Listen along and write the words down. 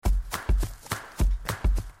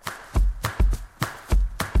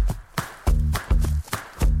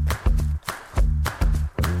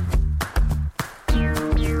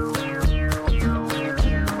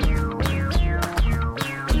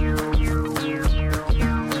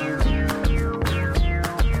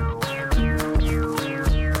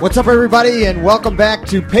What's up, everybody, and welcome back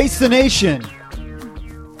to Pace the Nation.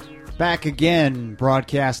 Back again,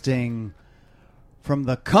 broadcasting from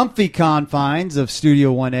the comfy confines of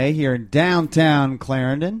Studio 1A here in downtown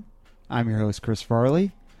Clarendon. I'm your host, Chris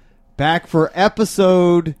Farley. Back for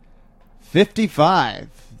episode 55,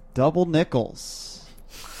 Double Nickels.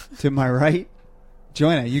 To my right,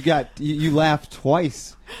 Joanna, you laughed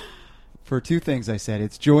twice for two things I said.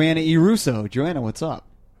 It's Joanna E. Russo. Joanna, what's up?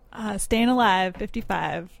 Staying alive,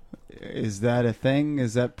 55. Is that a thing?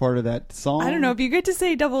 Is that part of that song? I don't know. If you get to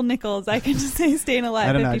say double nickels, I can just say staying alive,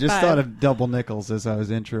 I don't 55. know. I just thought of double nickels as I was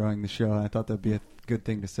introing the show. I thought that'd be a good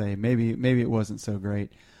thing to say. Maybe it wasn't so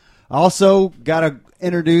great. Also, got to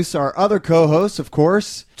introduce our other co-hosts, of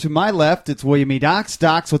course. To my left, it's William E. Docs.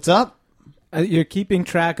 Docs, what's up? You're keeping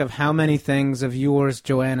track of how many things of yours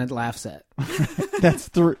Joanna laughs at. That's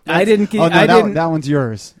three. I didn't keep. Oh, no, that one's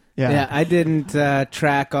yours. Yeah, I didn't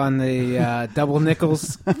track on the double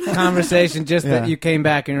nickels conversation, just that you came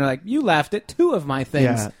back and you're like, you laughed at two of my things.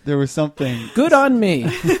 Yeah, there was something. Good on me.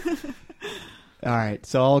 All right,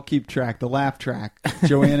 so I'll keep track. The laugh track,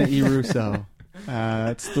 Joanna E. Russo.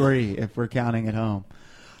 That's three if we're counting at home.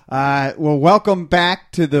 Well, welcome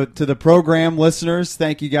back to the program, listeners.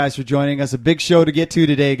 Thank you guys for joining us. A big show to get to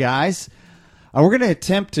today, guys. We're going to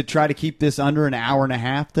attempt to try to keep this under an hour and a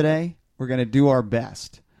half today. We're going to do our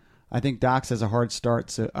best. I think Docs has a hard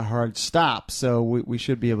stop, so we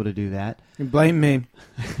should be able to do that. You blame me.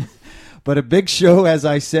 But a big show, as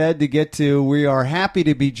I said, to get to. We are happy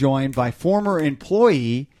to be joined by former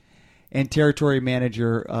employee and territory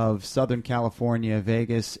manager of Southern California,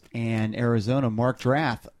 Vegas, and Arizona, Mark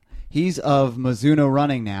Drath. He's of Mizuno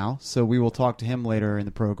Running now, so we will talk to him later in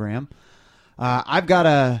the program. I've got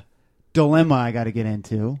a dilemma I got to get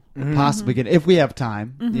into, possibly get if we have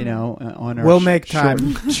time. On our make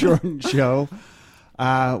time. shortened show.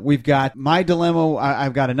 We've got my dilemma.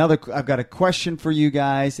 I've got a question for you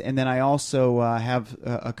guys, and then I also have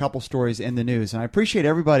a couple stories in the news. And I appreciate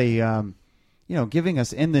everybody, giving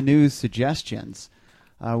us in the news suggestions.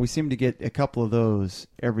 We seem to get a couple of those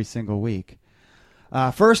every single week.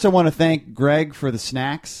 First, I want to thank Greg for the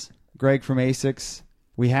snacks. Greg from ASICS.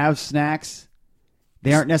 We have snacks.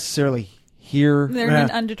 They aren't necessarily here. They're in an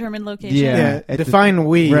undetermined location. Yeah, define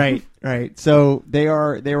we. Right. So they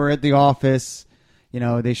were at the office.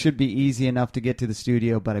 They should be easy enough to get to the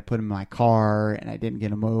studio, but I put them in my car and I didn't get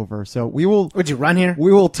them over. So we will. Would you run here?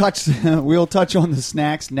 We will touch. We'll touch on the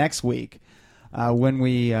snacks next week when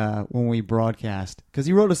we broadcast, because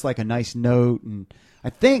he wrote us like a nice note, and I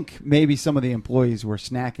think maybe some of the employees were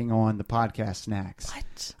snacking on the podcast snacks.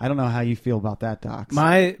 What? I don't know how you feel about that, Docs.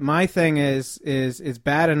 My thing is it's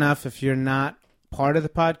bad enough if you're not part of the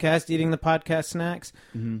podcast eating the podcast snacks,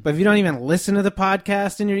 but if you don't even listen to the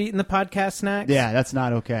podcast and you're eating the podcast snacks, yeah, that's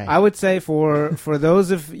not okay. I would say for those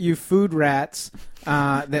of you food rats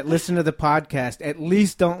that listen to the podcast, at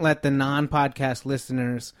least don't let the non-podcast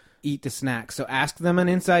listeners eat the snacks. So ask them an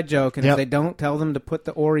inside joke, and if they don't, tell them to put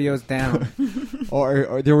the Oreos down.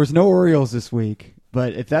 or there was no Oreos this week,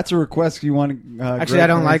 but if that's a request you want to... Actually, I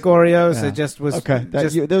don't like Oreos. Yeah. It just was... Okay,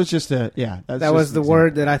 that was just a... Yeah. That was the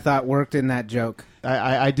word that I thought worked in that joke.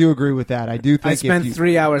 I do agree with that. I do think I spent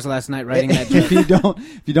 3 hours last night writing that joke.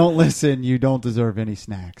 If you don't listen, you don't deserve any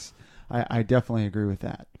snacks. I definitely agree with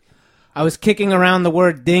that. I was kicking around the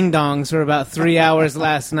word ding-dongs for about 3 hours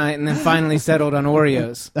last night, and then finally settled on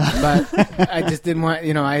Oreos. But I just didn't want,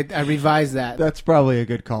 I revised that. That's probably a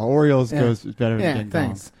good call. Oreos goes better than ding-dongs.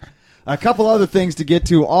 Thanks. A couple other things to get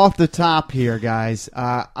to off the top here, guys.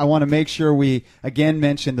 I want to make sure we, again,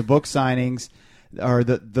 mention the book signings, or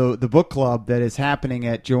the book club that is happening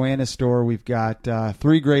at Joanna's store. We've got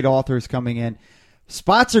 3 great authors coming in.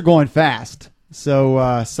 Spots are going fast,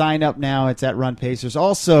 so sign up now. It's at Run Pacers.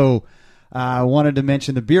 Also... I wanted to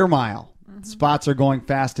mention the Beer Mile. Spots are going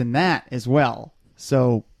fast in that as well.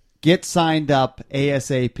 So get signed up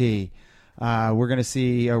ASAP. We're going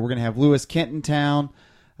to have Lewis Kent in town.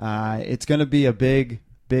 It's going to be a big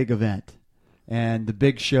event. And the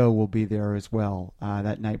big show will be there as well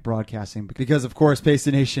that night broadcasting. Because, of course, Pace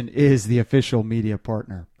the Nation is the official media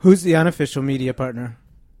partner. Who's the unofficial media partner?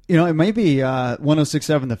 It may be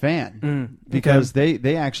 106.7 The Fan, because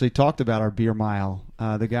they actually talked about our Beer Mile.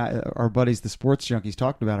 Our buddies, the Sports Junkies,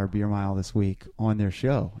 talked about our Beer Mile this week on their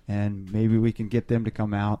show, and maybe we can get them to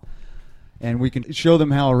come out and we can show them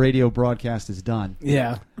how a radio broadcast is done.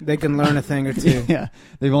 Yeah, they can learn a thing or two. Yeah,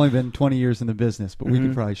 they've only been 20 years in the business, but we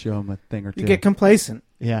could probably show them a thing or two. You get complacent.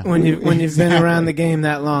 Yeah, when you've been around the game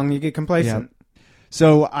that long, you get complacent. Yep.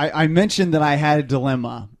 So I mentioned that I had a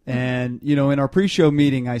dilemma, and in our pre-show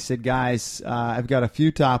meeting, I said, guys, I've got a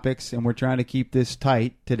few topics, and we're trying to keep this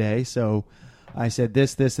tight today. So I said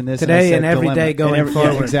this, and this. Today and, I said and every dilemma. day going And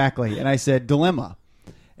forward. Yeah, exactly. And I said dilemma.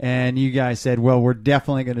 And you guys said, well, we're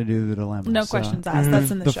definitely going to do the dilemma. No questions asked. That's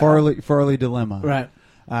in the, The show. Farley dilemma. Right.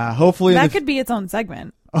 Hopefully, That could be its own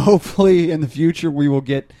segment. hopefully in the future we will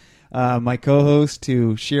get my co-host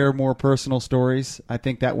to share more personal stories. I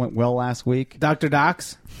think that went well last week. Dr.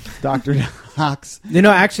 Docs. Dr. Docs. You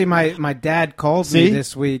know, actually, my dad called See? me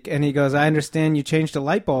this week, and he goes, I understand you changed a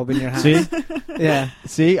light bulb in your house. See? Yeah.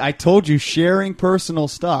 See, I told you sharing personal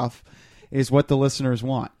stuff is what the listeners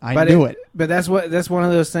want. I knew it. But that's one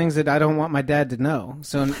of those things that I don't want my dad to know.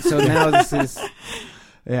 So now this is...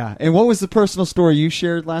 Yeah. And what was the personal story you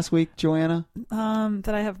shared last week, Joanna?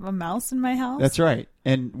 That I have a mouse in my house. That's right.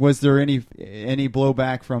 And was there any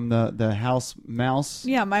blowback from the house mouse?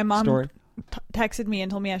 Yeah, my mom story? texted me and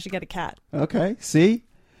told me I should get a cat. Okay. See?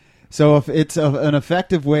 So if it's an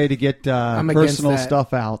effective way to get I'm against personal that.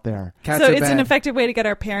 stuff out there, Cats So are it's an bad. effective way to get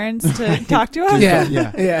our parents to talk to us? Yeah.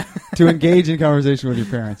 Yeah. Yeah. to engage in conversation with your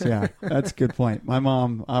parents. Yeah, that's a good point. My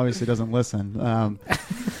mom obviously doesn't listen,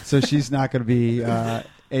 so she's not going to be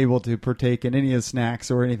able to partake in any of the snacks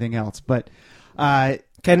or anything else. But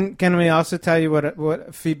Can we also tell you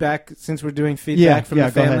what feedback, since we're doing feedback from the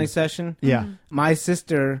go family ahead. session? yeah, My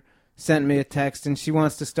sister sent me a text, and she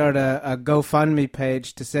wants to start a GoFundMe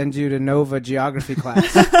page to send you to Nova geography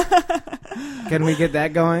class. Can we get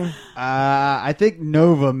that going? I think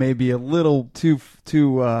Nova may be a little too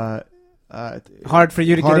Hard for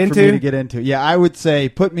you to hard get for me to into? get into. Yeah, I would say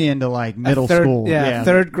put me into like middle school. Yeah,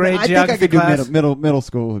 third grade I think I geography could do class. middle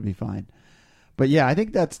school would be fine. But yeah, I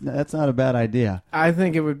think that's not a bad idea. I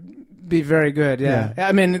think it would be very good, yeah.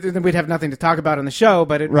 I mean, we'd have nothing to talk about on the show,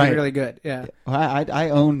 but it'd Right. be really good, yeah. I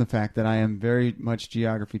own the fact that I am very much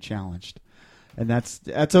geography challenged, and that's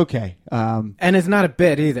okay. And it's not a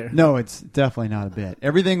bit either. No, it's definitely not a bit.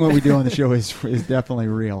 Everything what we do on the show is definitely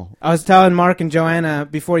real. I was telling Mark and Joanna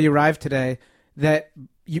before you arrived today that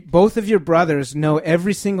both of your brothers know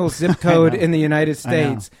every single zip code in the United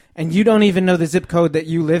States, and you don't even know the zip code that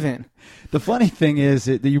you live in. The funny thing is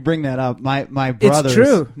that you bring that up. My brothers,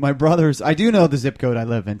 true. My brothers, I do know the zip code I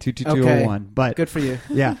live in, 22201. But Good for you.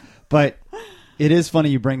 yeah, but it is funny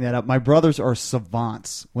you bring that up. My brothers are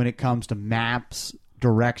savants when it comes to maps,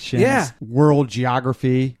 directions, world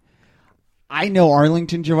geography. I know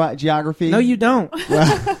Arlington geography. No, you don't.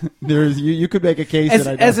 Well, you could make a case that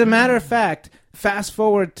I don't. As a matter of fact, fast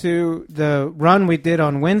forward to the run we did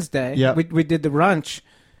on Wednesday. Yep. We did the brunch,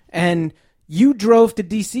 and you drove to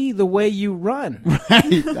D.C. the way you run.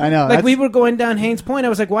 Right, I know. Like we were going down Haynes Point. I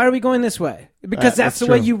was like, why are we going this way? Because that's the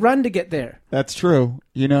way true. you run to get there. That's true.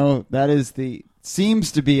 You know, that is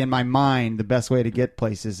seems to be in my mind the best way to get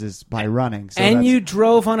places is by running. So And you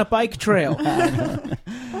drove on a bike trail.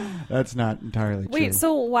 that's not entirely true. Wait,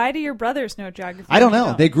 so why do your brothers know geography? I don't and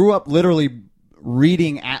you know. They grew up literally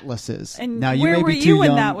reading atlases. And now you where may were be you too when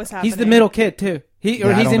young. that was happening? He's the middle kid, too. I He's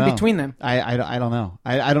don't in know. between them. I don't know.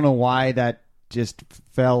 I don't know why that just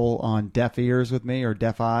fell on deaf ears with me or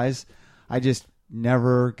deaf eyes. I just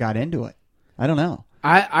never got into it. I don't know.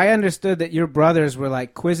 I understood that your brothers were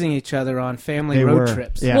like quizzing each other on family They road were.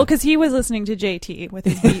 trips. Yeah. Well, because he was listening to JT with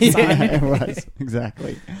his beats on. It was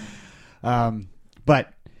exactly.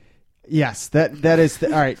 But yes, that is all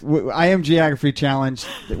right. I am geography challenged.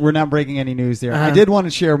 We're not breaking any news there. I did want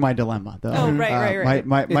to share my dilemma, though. Oh, right.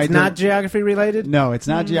 My It's not geography related? No, it's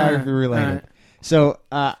not geography related. All right. So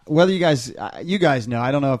whether you guys know,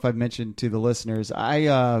 I don't know if I've mentioned to the listeners,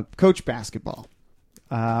 I coach basketball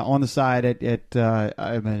on the side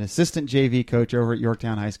I'm an assistant JV coach over at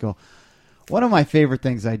Yorktown High School. One of my favorite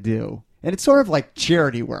things I do, and it's sort of like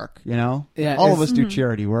charity work, you know? Yeah, all of us do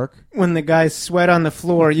charity work. When the guys sweat on the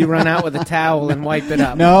floor, you run out with a towel and wipe it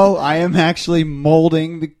up. No, I am actually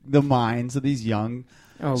molding the minds of these young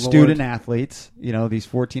student athletes, you know, these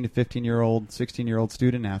 14 to 15-year-old, 16-year-old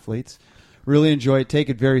student athletes. Really enjoy it, take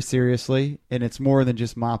it very seriously, and it's more than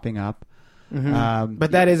just mopping up. Mm-hmm.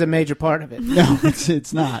 But that is a major part of it. No,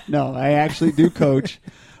 it's not. No, I actually do coach.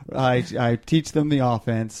 I teach them the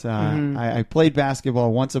offense. I played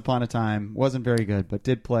basketball once upon a time. Wasn't very good, but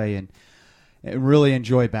did play and really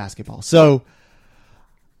enjoy basketball. So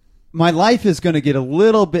my life is going to get a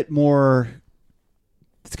little bit more.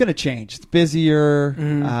 It's going to change. It's busier.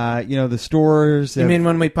 You know, the stores. You mean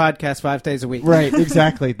when we podcast 5 days a week? Right,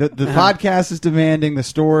 exactly. The podcast is demanding. The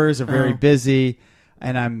stores are very busy,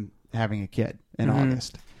 and I'm having a kid in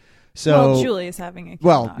August. So well, Julie's having a kid.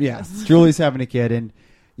 Well, yeah, Julie's having a kid, and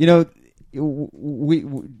you know,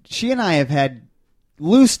 she and I have had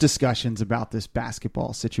loose discussions about this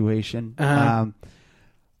basketball situation. Her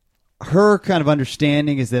kind of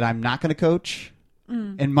understanding is that I'm not going to coach,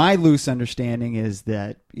 and my loose understanding is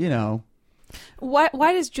that, you know, Why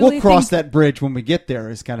does Julie We'll cross think, that bridge when we get there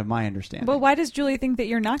is kind of my understanding. But why does Julie think that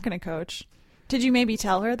you're not going to coach? Did you maybe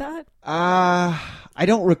tell her that? I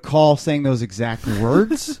don't recall saying those exact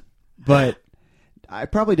words, but I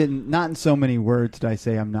probably didn't. Not in so many words did I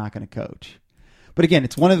say I'm not going to coach. But again,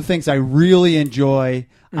 it's one of the things I really enjoy.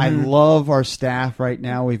 I love our staff right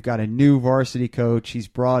now. We've got a new varsity coach. He's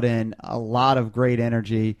brought in a lot of great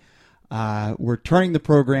energy. We're turning the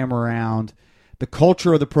program around. The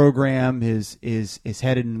culture of the program is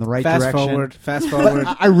headed in the right direction. Fast forward.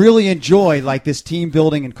 I really enjoy like this team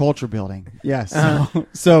building and culture building. Yes.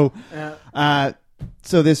 So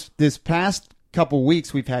this past couple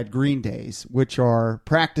weeks we've had green days, which are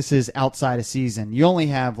practices outside of season. You only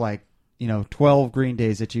have 12 green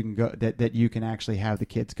days that you can go that you can actually have the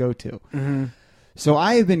kids go to. Mm-hmm. So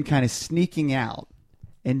I have been kind of sneaking out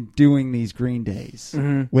and doing these green days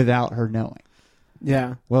without her knowing.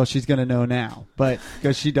 Yeah. Well, she's going to know now, but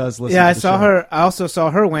because she does listen. Yeah, to I the saw show. her. I also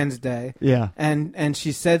saw her Wednesday. Yeah. And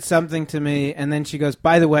she said something to me, and then she goes,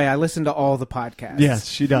 "By the way, I listen to all the podcasts." Yes,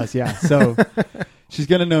 she does. Yeah. So she's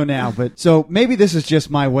going to know now. But so maybe this is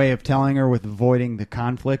just my way of telling her with avoiding the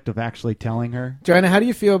conflict of actually telling her. Joanna, how do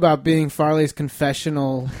you feel about being Farley's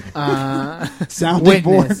confessional sounding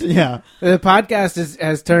board? witness? Yeah. The podcast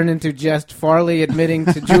has turned into just Farley admitting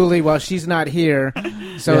to Julie while she's not here,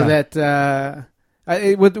 so that.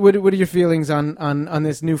 What are your feelings on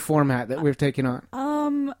this new format that we've taken on?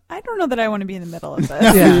 I don't know that I want to be in the middle of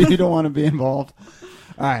this. Yeah. You don't want to be involved.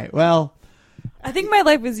 All right. Well, I think my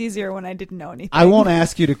life was easier when I didn't know anything. I won't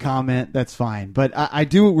ask you to comment. That's fine. But I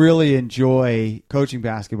do really enjoy coaching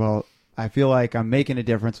basketball. I feel like I'm making a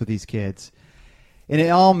difference with these kids. And it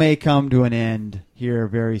all may come to an end here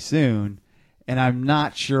very soon. And I'm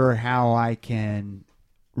not sure how I can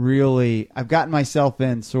really... I've gotten myself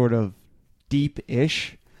in sort of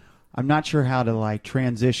deep-ish. I'm not sure how to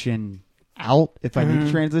transition out if I need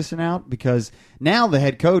to transition out, because now the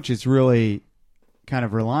head coach is really kind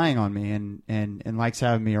of relying on me and likes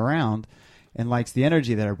having me around and likes the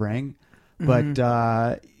energy that I bring. But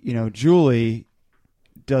Julie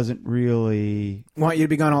doesn't really want you to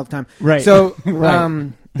be gone all the time. Right. So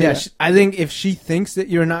right. I think if she thinks that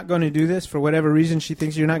you're not going to do this for whatever reason, she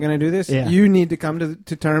thinks you're not going to do this, you need to come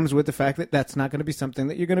to terms with the fact that that's not going to be something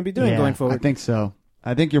that you're going to be doing going forward. I think so.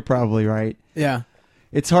 I think you're probably right. Yeah.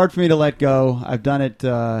 It's hard for me to let go. I've done it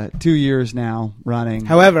 2 years now running.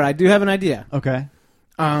 However, I do have an idea. Okay.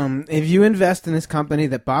 If you invest in this company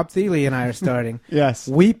that Bob Thiele and I are starting, yes,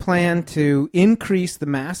 we plan to increase the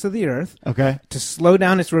mass of the Earth. Okay. To slow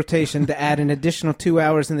down its rotation to add an additional 2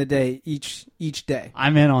 hours in the day each day.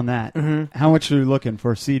 I'm in on that. Mm-hmm. How much are you looking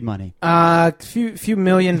for seed money? Few $1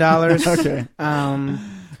 million. Okay.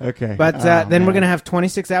 Okay. But then we're going to have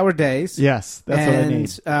 26-hour days. Yes, that's what I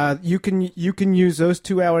need. You can use those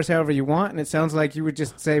 2 hours however you want, and it sounds like you would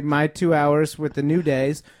just say my 2 hours with the new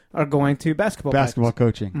days are going to basketball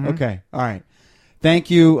coaching. Mm-hmm. Okay. All right.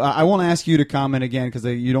 Thank you. I won't ask you to comment again because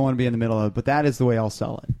you don't want to be in the middle of it, but that is the way I'll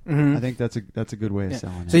sell it. Mm-hmm. I think that's a good way of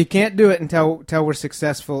selling it. So you can't do it until we're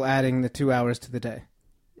successful adding the 2 hours to the day.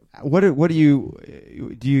 What do you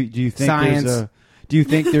think? Science. Do you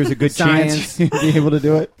think there's a good chance you'll be able to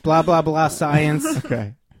do it? Blah blah blah. Science.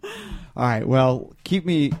 Okay. All right. Well, keep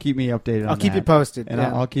me updated on that. I'll keep you posted. And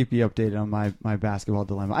I'll keep you updated on my basketball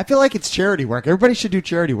dilemma. I feel like it's charity work. Everybody should do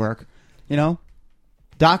charity work. You know?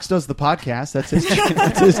 Docs does the podcast. That's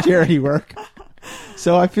his charity work.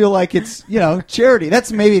 So I feel like it's, charity.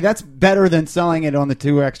 That's better than selling it on the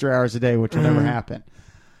 2 extra hours a day, which will never happen.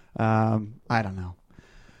 I don't know.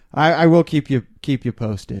 I will keep you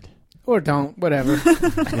posted. Or don't, whatever.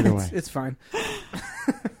 Either way. It's fine.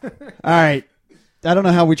 All right. I don't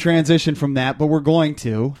know how we transition from that, but we're going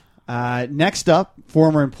to. Next up,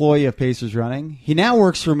 former employee of Pacers Running. He now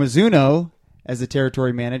works for Mizuno as the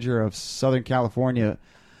territory manager of Southern California,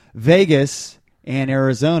 Vegas, and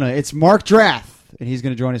Arizona. It's Mark Drath, and he's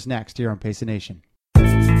going to join us next here on Pace the Nation.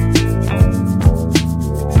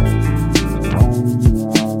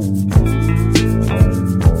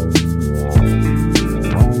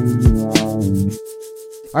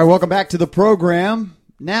 All right, welcome back to the program.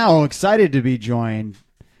 Now, excited to be joined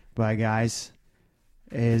by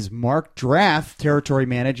is Mark Drath, territory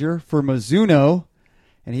manager for Mizuno,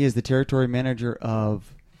 and he is the territory manager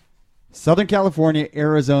of Southern California,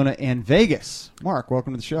 Arizona, and Vegas. Mark,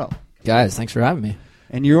 welcome to the show. Guys, thanks for having me.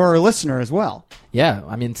 And you are a listener as well. Yeah,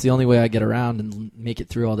 I mean, it's the only way I get around and make it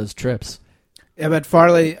through all those trips. Yeah, but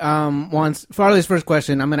Farley wants Farley's first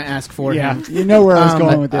question. I'm going to ask for him. You know where I was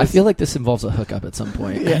going with this. I feel like this involves a hookup at some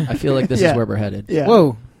point. Yeah. I feel like this is where we're headed. Yeah.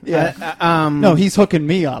 Whoa. Yeah. No, he's hooking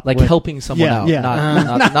me up. Like with, helping someone out, yeah.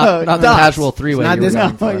 not the casual three-way. Not this,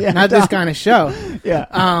 not this kind of show. Yeah.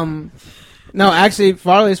 No, actually,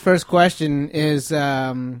 Farley's first question is,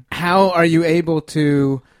 how are you able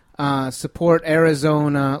to support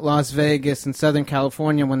Arizona, Las Vegas, and Southern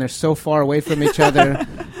California when they're so far away from each other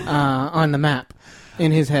on the map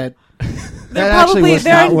in his head? That actually was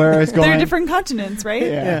not where I was going. They're different continents, right?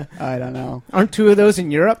 Yeah. I don't know. Aren't two of those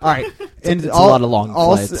in Europe? All right. It's a lot of long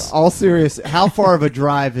flights. All serious, how far of a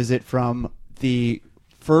drive is it from the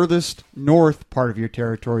furthest north part of your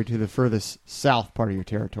territory to the furthest south part of your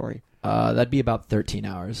territory? That'd be about 13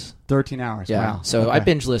 hours. 13 hours. Yeah. Wow. So Okay. I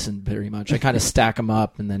binge listen pretty much. I kind of stack them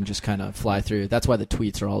up and then just kind of fly through. That's why the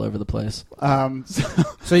tweets are all over the place.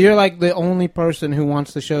 So you're like the only person who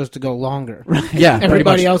wants the shows to go longer. Yeah. pretty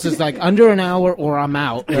Everybody much. else is like under an hour or I'm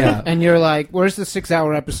out. Yeah. And you're like, where's the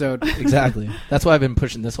 6-hour episode? Exactly. That's why I've been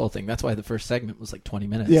pushing this whole thing. That's why the first segment was like 20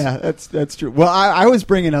 minutes. Yeah, that's true. Well, I was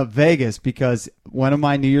bringing up Vegas because one of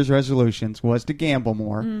my New Year's resolutions was to gamble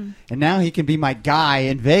more, and now he can be my guy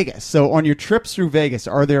in Vegas. So on your trips through Vegas,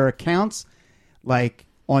 are there accounts like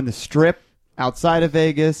on the Strip outside of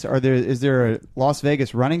Vegas? Is there a Las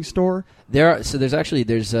Vegas running store? There's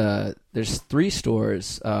 3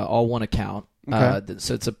 stores, all one account. Okay.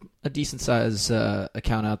 So it's a decent size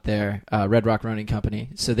account out there, Red Rock Running Company.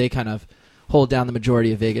 So they kind of hold down the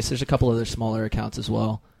majority of Vegas. There's a couple other smaller accounts as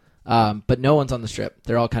well. But no one's on the Strip.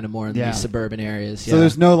 They're all kind of more in these suburban areas. So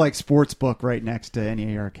there's no like sports book right next to any of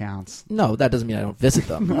your accounts. No, that doesn't mean I don't visit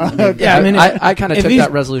them. Yeah, I mean, I kind of if took he's-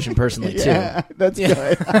 that resolution personally Yeah, that's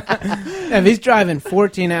good. If he's driving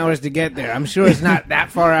 14 hours to get there, I'm sure it's not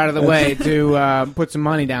that far out of the way to put some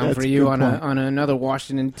money down That's for a you good on point. on another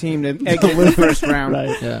Washington team to exit the first round.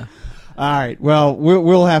 Right. too. Yeah. All right. Well,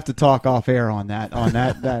 we'll have to talk off air on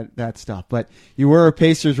that stuff. But you were a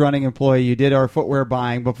Pacers running employee. You did our footwear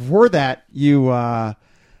buying, but before that, you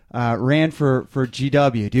ran for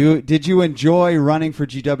GW. Did you enjoy running for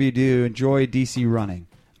GW? Do you enjoy DC running?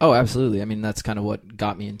 Oh, absolutely. I mean, that's kind of what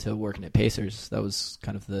got me into working at Pacers. That was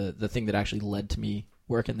kind of the thing that actually led to me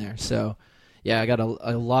working there. So, yeah, I got a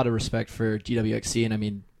lot of respect for GWXC, and I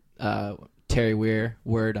mean, Terry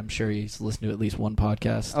Word, I'm sure he's listened to at least one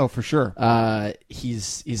podcast. Oh, for sure.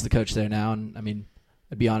 He's the coach there now, and I mean,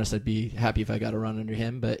 I'd be honest, I'd be happy if I got a run under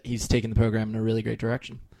him, but he's taking the program in a really great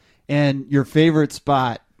direction. And your favorite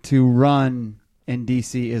spot to run in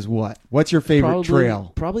DC is what? What's your favorite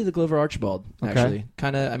trail? Probably the Glover Archibald, Okay. actually.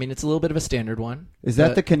 Kind of, I mean, it's a little bit of a standard one. Is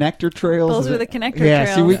that the connector trails? Those Is are it- the connector Yeah,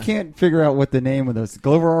 trails. see, we can't figure out what the name of those.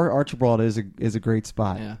 Glover Archibald is a great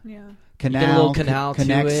spot. Yeah. Yeah. You Canal, get a little canal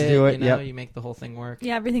connects to it. You know, Yep. you make the whole thing work.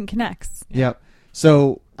 Yeah, everything connects. Yep.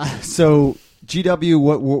 So GW,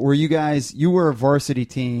 what were you guys? You were a varsity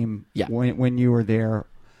team. Yeah. When you were there.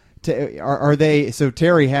 Are they? So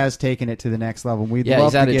Terry has taken it to the next level. We'd Yeah, love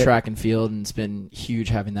he's to added get, track and field, and it's been huge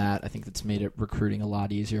having that. I think it's made it recruiting a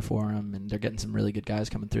lot easier for him, and they're getting some really good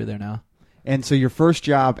guys coming through there now. And so your first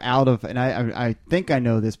job out of, and I think I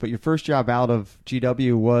know this, but your first job out of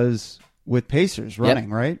GW was with Pacers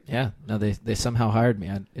running, right? Yeah, no, they somehow hired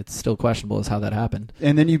me. It's still questionable as how that happened.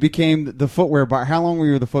 And then you became the footwear buyer. How long were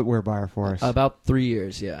you the footwear buyer for us? About 3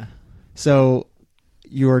 years, yeah. So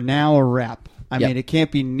you are now a rep. I Yep. mean, it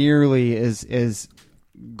can't be nearly as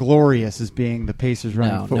glorious as being the Pacers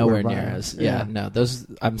running No, footwear nowhere buyer. near as. Yeah, no, those.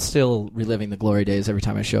 I'm still reliving the glory days every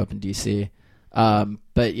time I show up in DC.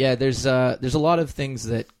 But yeah, there's a lot of things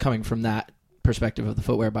that coming from that perspective of the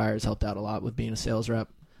footwear buyers helped out a lot with being a sales rep.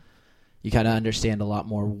 You kind of understand a lot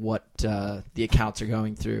more what the accounts are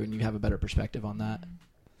going through, and you have a better perspective on that.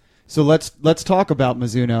 So let's talk about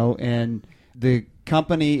Mizuno. And the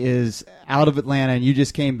company is out of Atlanta, and you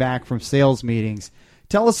just came back from sales meetings.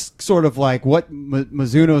 Tell us sort of like what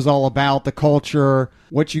Mizuno is all about, the culture,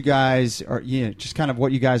 what you guys are, just kind of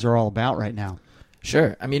what you guys are all about right now.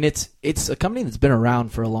 Sure. I mean, it's a company that's been around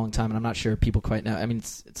for a long time, and I'm not sure people quite know. I mean,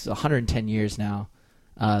 it's 110 years now.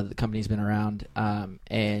 The company's been around,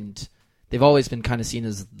 and they've always been kind of seen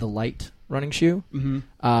as the light running shoe.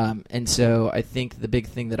 Mm-hmm. And so I think the big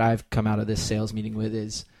thing that I've come out of this sales meeting with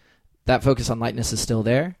is that focus on lightness is still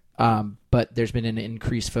there, but there's been an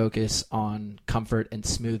increased focus on comfort and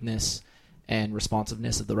smoothness and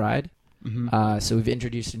responsiveness of the ride. Mm-hmm. So we've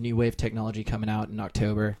introduced a new wave technology coming out in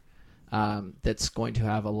October that's going to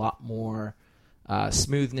have a lot more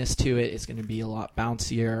smoothness to it. It's going to be a lot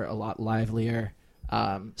bouncier, a lot livelier.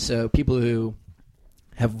 So people who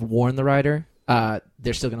have worn the Rider,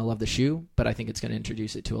 they're still going to love the shoe, but I think it's going to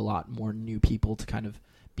introduce it to a lot more new people to kind of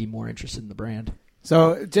be more interested in the brand.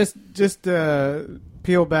 So just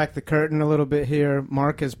peel back the curtain a little bit here.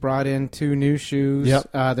 Mark has brought in 2 new shoes.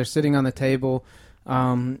 Yep. They're sitting on the table.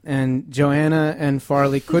 And Joanna and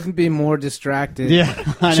Farley couldn't be more distracted. Yeah,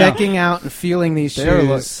 I know. Checking out and feeling these They're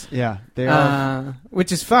shoes. they are.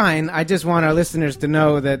 Which is fine. I just want our listeners to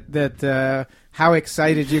know that how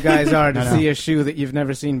excited you guys are I to know. see a shoe that you've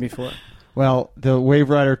never seen before. Well, the Wave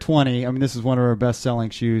Rider 20, I mean, this is one of our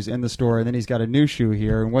best-selling shoes in the store, and then he's got a new shoe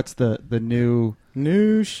here. And what's the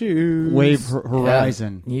new shoes? Wave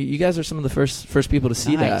Horizon? Yeah. You guys are some of the first people to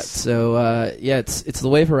see that. Nice. So it's the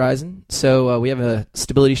Wave Horizon. So we have a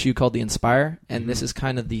stability shoe called the Inspire, and this is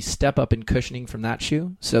kind of the step up in cushioning from that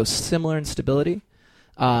shoe. So similar in stability,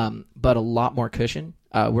 but a lot more cushion.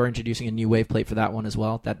 We're introducing a new wave plate for that one as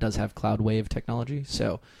well. That does have Cloud Wave technology.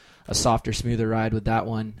 So a softer, smoother ride with that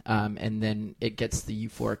one, and then it gets the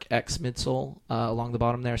Euphoric X midsole along the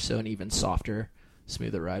bottom there, so an even softer,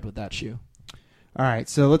 smoother ride with that shoe. All right,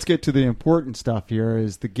 so let's get to the important stuff here,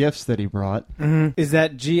 is the gifts that he brought. Mm-hmm. Is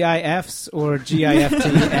that GIFs or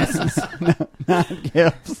GIFTSs? Not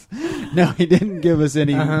gifts. No, he didn't give us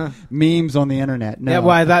any memes on the internet. No. Yeah,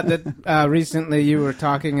 well, I thought that recently you were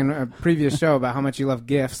talking in a previous show about how much you love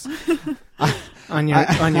GIFs. On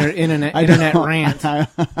your internet rant.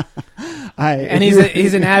 And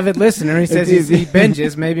he's an avid listener. He says he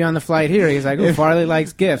binges maybe on the flight here. He's like, "Oh, Farley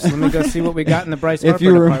likes gifts. Let me go see what we got in the Bryce Harper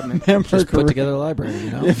department." Just put together a library, you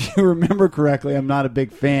know? If you remember correctly, I'm not a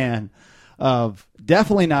big fan of,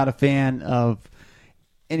 definitely not a fan of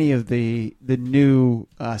any of the new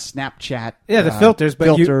Snapchat. Yeah, the filters.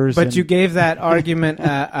 But and you gave that argument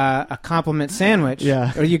a compliment sandwich.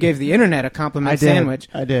 Yeah. Or you gave the internet a compliment sandwich.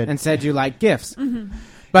 I did. And said you like GIFs. Mm-hmm.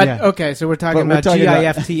 But Yeah. okay, so we're talking about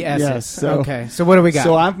GIFTSs. Yes, so- okay, so what do we got?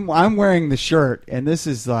 So I'm wearing the shirt, and this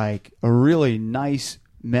is like a really nice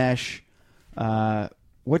mesh.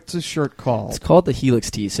 What's the shirt called? It's called the Helix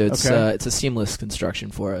Tee, so it's Okay. it's a seamless construction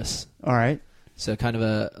for us. All right. So kind of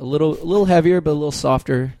a little heavier, but a little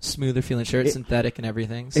softer, smoother feeling shirt, synthetic and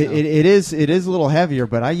everything. So. It is a little heavier,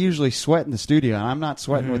 but I usually sweat in the studio, and I'm not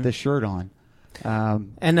sweating with this shirt on.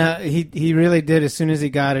 And he really did. As soon as he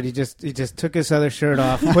got it, he just took his other shirt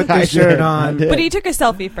off, put the shirt on. But he took a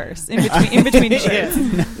selfie first in between shirts.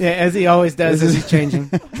 Yeah, as he always does as he's changing.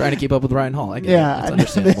 Trying to keep up with Ryan Hall. I get Yeah, it. It's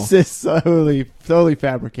understandable. this is totally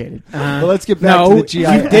fabricated. But let's get back to the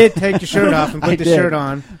GIF. You did take your shirt off and put the did. shirt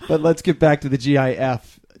on. But let's get back to the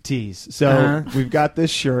GIF tees. So we've got this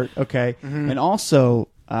shirt, okay, and also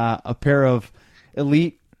a pair of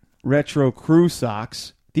Elite Retro Crew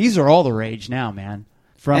socks. These are all the rage now, man.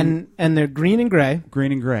 And they're green and gray.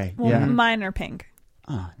 Green and gray. Well, yeah. mine are pink.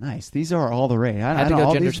 Oh, nice. These are all the rage. I had to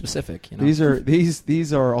go gender specific. You know?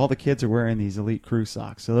 These are all the kids are wearing these Elite Crew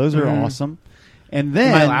socks. So those are awesome. And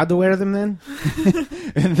then Am I allowed to wear them then?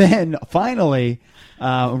 and then finally,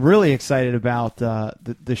 I'm really excited about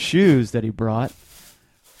the shoes that he brought.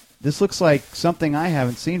 This looks like something I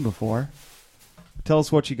haven't seen before. Tell us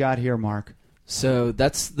what you got here, Mark. So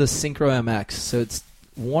that's the Synchro MX. So it's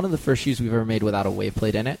one of the first shoes we've ever made without a wave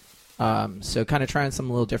plate in it. So kind of trying something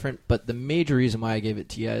a little different. But the major reason why I gave it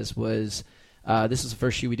to you guys was this is the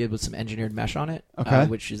first shoe we did with some engineered mesh on it,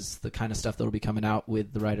 which is the kind of stuff that will be coming out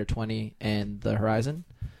with the Rider 20 and the Horizon.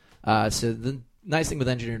 So the nice thing with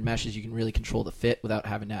engineered mesh is you can really control the fit without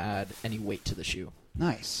having to add any weight to the shoe.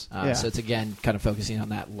 Nice. So it's, again, kind of focusing on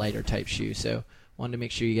that lighter type shoe. So wanted to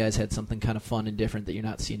make sure you guys had something kind of fun and different that you're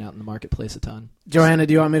not seeing out in the marketplace a ton. Joanna,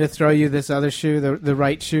 do you want me to throw you this other shoe, the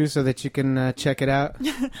right shoe, so that you can check it out?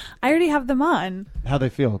 I already have them on. How they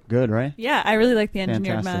feel? Good, right? Yeah, I really like the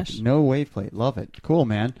engineered Fantastic. mesh. No wave plate. Love it. Cool,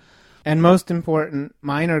 man. And most important,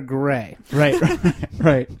 mine are gray. Right.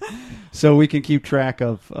 Right. So we can keep track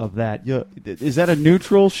of that. Is that a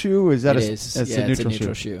neutral shoe? Is that it's a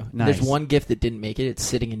neutral shoe. Nice. There's one gift that didn't make it. It's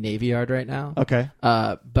sitting in Navy Yard right now. Okay.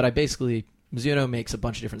 But I basically... Mizuno makes a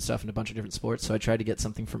bunch of different stuff in a bunch of different sports, so I tried to get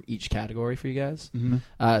something from each category for you guys.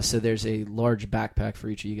 Mm-hmm. So there's a large backpack for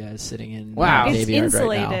each of you guys sitting in It's Navy Yard right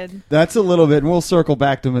now. insulated. That's a little bit, and we'll circle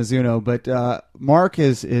back to Mizuno, but Mark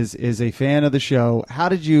is a fan of the show. How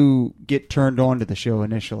did you get turned on to the show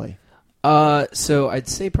initially? So I'd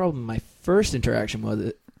say probably my first interaction with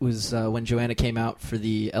it was when Joanna came out for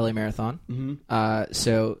the LA Marathon. Mm-hmm.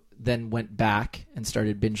 So then went back and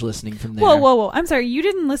started binge listening from there. Whoa. I'm sorry. You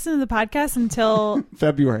didn't listen to the podcast until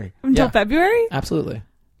February. Yeah. February? Absolutely.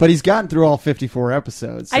 But he's gotten through all 54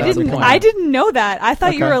 episodes. So I didn't know that. I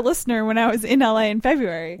thought you Okay. were a listener when I was in LA in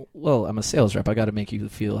February. Well, I'm a sales rep. I got to make you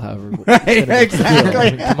feel however. Right, exactly. I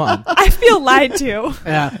mean, come on. I feel lied to.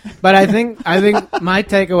 Yeah, but I think my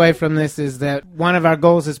takeaway from this is that one of our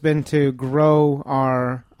goals has been to grow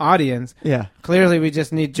our audience. Yeah. Clearly, we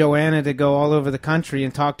just need Joanna to go all over the country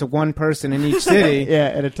and talk to one person in each city. Yeah,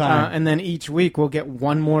 at a time. And then each week we'll get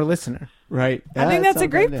one more listener. Right. I think Yeah, that's a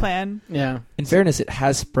great sounds plan. Yeah. In fairness, it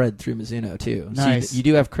has spread through Mizuno too. Nice. So you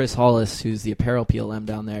do have Chris Hollis, who's the apparel PLM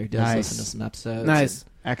down there, who does Nice. listen to some episodes. Nice.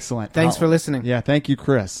 Excellent. Thanks for listening. Yeah, thank you,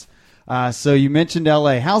 Chris. So you mentioned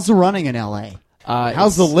L.A. How's the running in L.A.?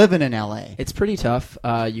 How's the living in L.A.? It's pretty tough.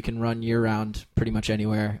 You can run year round pretty much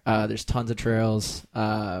anywhere. There's tons of trails.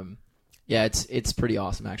 It's pretty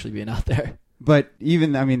awesome actually being out there. But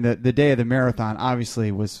even, I mean, the day of the marathon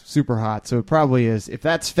obviously was super hot, so it probably is. If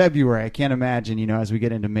that's February, I can't imagine, as we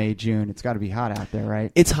get into May, June, it's got to be hot out there,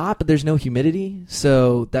 right? It's hot, but there's no humidity,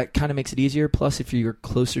 so that kind of makes it easier. Plus, if you're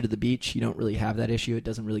closer to the beach, you don't really have that issue. It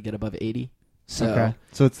doesn't really get above 80. So Okay.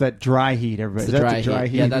 So it's that dry heat, everybody. it's Is the that dry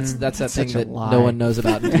heat. Yeah, that's that That's thing such a that lie. no one knows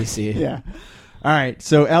about in DC. Yeah. All right.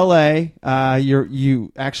 So L.A.,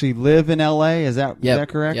 you actually live in L.A., is that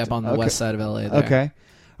correct? Yep, on the Okay. west side of LA there. Okay.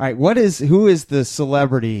 All right. Who is the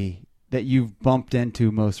celebrity that you've bumped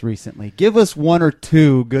into most recently? Give us one or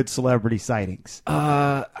two good celebrity sightings.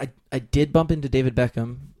 I did bump into David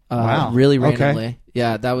Beckham. Wow. Really Okay. randomly.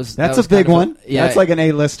 Yeah, that's That's a big one. Yeah, That's like an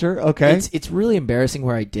A-lister. Okay. It's really embarrassing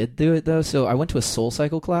where I did do it though. So I went to a Soul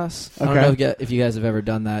Cycle class. I Okay. don't know if you guys have ever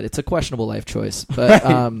done that. It's a questionable life choice, but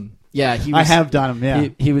yeah, he was, I have done them. Yeah.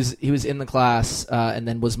 He was in the class and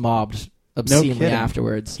then was mobbed obscenely kidding.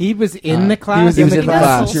 afterwards. He was in the class. he was in the He does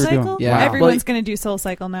class. Soul You're doing- Cycle? Yeah. Everyone's Well, going to do Soul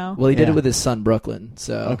Cycle now. Well, he did Yeah. it with his son Brooklyn,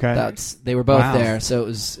 so Okay. they were both Wow. there. So it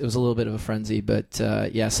was a little bit of a frenzy, but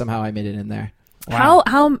yeah, somehow I made it in there.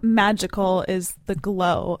 How magical is the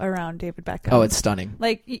glow around David Beckham? Oh, it's stunning.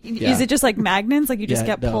 like Yeah. is it just like magnets? Like you just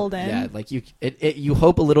Yeah, get no, pulled in? Yeah, like you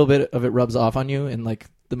hope a little bit of it rubs off on you in like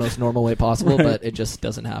the most normal way possible, but it just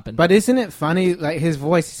doesn't happen. But isn't it funny? Like his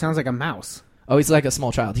voice, he sounds like a mouse. Oh, he's like a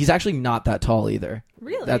small child. He's actually not that tall either.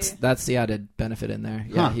 Really? That's the added benefit in there.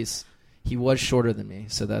 Yeah, Huh. he was shorter than me,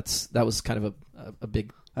 so that was kind of a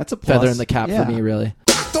big That's a plus. feather in the cap Yeah. for me, really.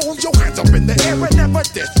 Throw your hands up in the air and never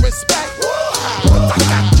disrespect. I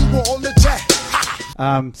got you on the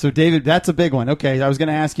track. So David, that's a big one. Okay, I was going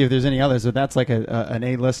to ask you if there's any others, but that's like an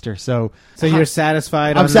A-lister. So You're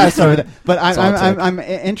satisfied. I'm on satisfied with that. But That's all it took. I'm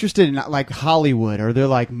interested in like Hollywood. Are there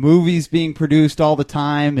like movies being produced all the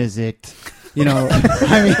time? Is it,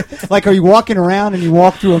 I mean, like, are you walking around and you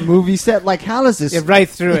walk through a movie set? Like, how does this? Yeah, right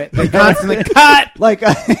through it. They constantly cut. Like,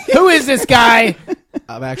 Who is this guy?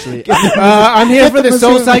 I'm actually I'm here for the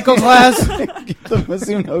Soul Mizuno. Cycle class. get the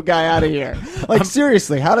Mizuno guy out of here. Like,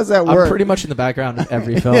 seriously, how does that work? I'm pretty much in the background of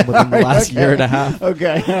every film within the last year and a half.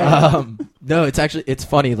 Okay. No, it's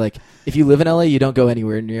funny. Like if you live in LA, you don't go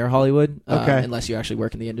anywhere near Hollywood Okay. unless you actually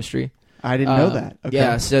work in the industry. I didn't know that. Okay.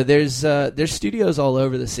 Yeah, so there's studios all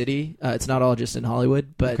over the city. It's not all just in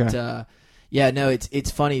Hollywood, but Okay. yeah, no,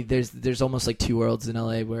 it's funny. There's almost like two worlds in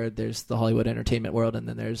LA where there's the Hollywood entertainment world, and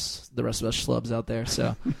then there's the rest of us schlubs out there.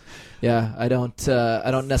 So, yeah, I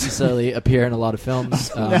don't necessarily appear in a lot of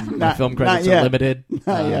films. My Not- film not credits yet. are limited.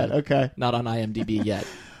 Not yet. Okay. Not on IMDb yet.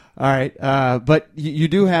 All right, but you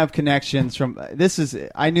do have connections from. This is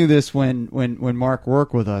I knew this when Mark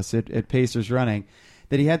worked with us at Pacers Running,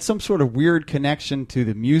 that he had some sort of weird connection to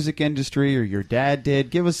the music industry, or your dad did.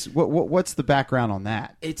 Give us what's the background on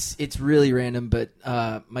that? It's really random, but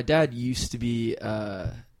my dad used to be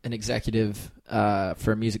an executive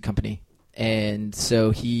for a music company, and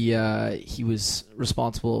so he was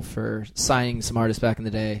responsible for signing some artists back in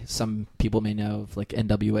the day. Some people may know of like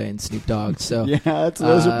NWA and Snoop Dogg. So Yeah,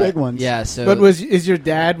 those are big ones. Yeah, so But is your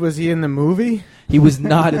dad? Was he in the movie? he was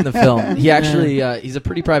not in the film. He actually he's a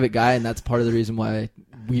pretty private guy, and that's part of the reason why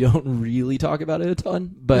we don't really talk about it a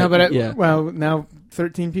ton. But no, but yeah, well, now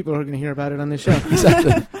 13 people are going to hear about it on this show.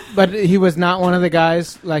 exactly. But he was not one of the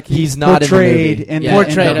guys. Like He's not portrayed in the movie. in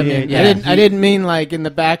portrayed. the- I mean, yeah, I didn't mean like in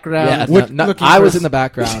the background. Yeah, looking I for was a- in the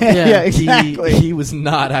background. Yeah, exactly. He was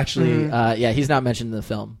not actually. Mhm. Yeah, he's not mentioned in the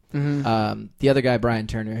film. Mhm. The other guy, Brian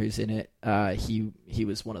Turner, who's in it, he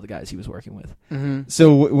was one of the guys he was working with. Mhm.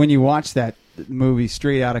 So when you watch that movie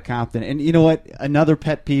Straight Outta Compton, and you know what, another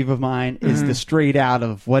pet peeve of mine is the straight out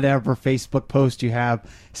of whatever Facebook post you have.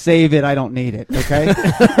 Save it. I don't need it. Okay,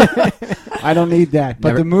 I don't need that. But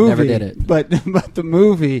Never- the movie, never did it. But the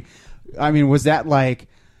movie, I mean, was that like?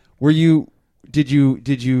 Did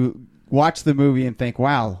you watch the movie and think,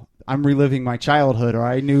 wow, I'm reliving my childhood, or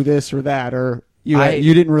I knew this or that, or you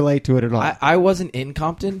didn't relate to it at all? I wasn't in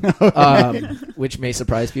Compton, which may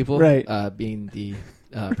surprise people, Right. Being the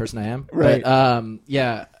person I am. Right. But,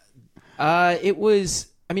 yeah. It was.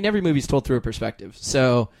 I mean, every movie's told through a perspective.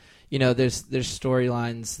 So, there's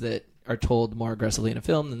storylines that are told more aggressively in a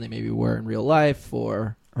film than they maybe were in real life,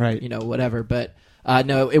 or Right. whatever. But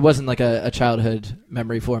No, it wasn't like a childhood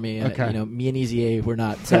memory for me. Okay. Me and Easy A were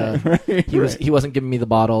not. Right, He wasn't giving me the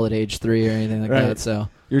bottle at age 3 or anything like Right. that. So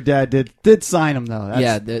Your dad did sign him though.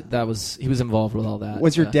 yeah, that was he was involved with all that.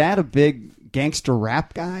 Was your yeah. dad a big gangster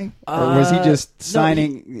rap guy, or was he just no,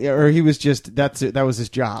 signing, or he was just that was his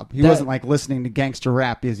job? He wasn't like listening to gangster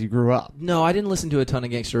rap as you grew up. No, I didn't listen to a ton of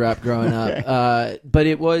gangster rap growing up. But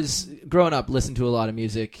it was growing up, listened to a lot of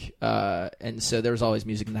music, and so there was always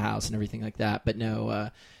music in the house and everything like that. But no,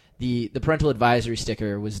 the parental advisory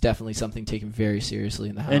sticker was definitely something taken very seriously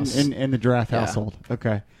in the house. In the Draft Yeah. household.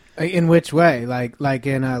 Okay. In which way? Like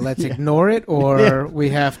in let's ignore it, or we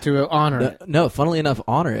have to honor it? No, funnily enough,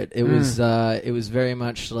 honor it. It was very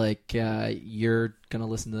much like you're gonna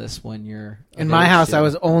listen to this when you're In my house, I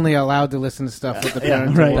was only allowed to listen to stuff with the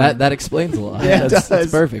parents. right. that explains a lot. Yeah, it that's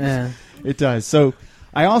does. perfect. Yeah. It does. So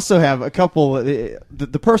I also have a couple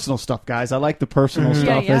the personal stuff, guys. I like the personal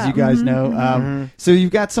stuff, Yeah, as you guys know. So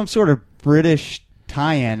you've got some sort of British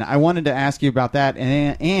tie-in. I wanted to ask you about that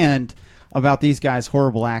and about these guys'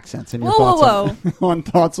 horrible accents and your Whoa,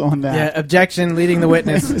 thoughts on Yeah, that. objection, leading the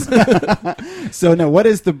witness. So no, what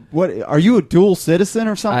are you a dual citizen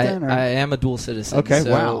or something? I am a dual citizen. Okay,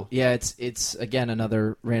 so, wow. Yeah, it's again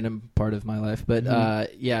another random part of my life, but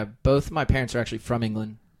Mm-hmm. both my parents are actually from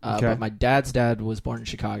England. Okay. But my dad's dad was born in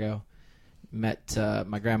Chicago. Met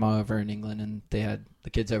my grandma over in England, and they had the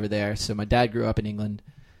kids over there. So my dad grew up in England,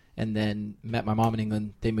 and then met my mom in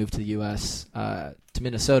England. They moved to the U.S. To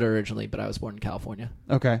Minnesota originally, but I was born in California.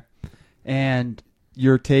 Okay. And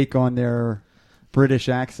your take on their British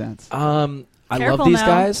accents? I Careful love these now.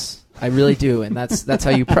 guys. I really do, and that's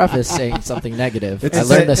how you preface saying something negative. It's I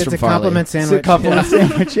learned this it's from a Farley. compliment sandwich. It's a compliment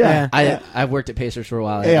sandwich, yeah. I worked at Pacers for a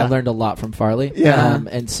while. Yeah. I learned a lot from Farley. Yeah.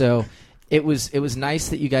 And so it was nice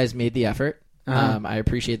that you guys made the effort. Uh-huh. I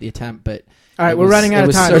appreciate the attempt, but All right, it we're was- running out it of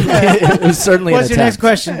was time. certainly- it was certainly What's an your next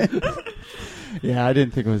attempt. question? Yeah, I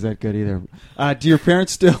didn't think it was that good either. Do your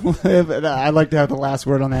parents still live? I'd like to have the last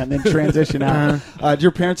word on that and then transition out. Do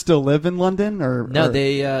your parents still live in London? Or No, or-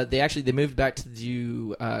 they moved back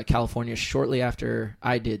to California shortly after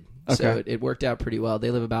I did. So Okay. it worked out pretty well.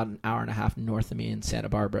 They live about an hour and a half north of me in Santa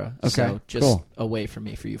Barbara. Okay, So just cool. away from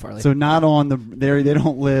me for you, Farley. So not on the they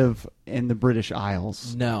don't live in the British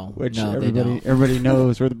Isles, no, which no, they don't. everybody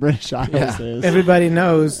knows where the British Isles Yeah. is. Everybody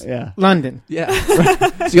knows Yeah. London. Yeah.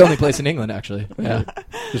 It's the only place in England, actually. Yeah.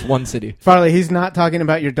 Just one city. Farley, he's not talking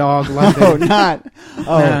about your dog, London. Oh,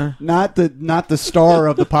 No. not the star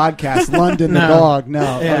of the podcast, London the No. dog.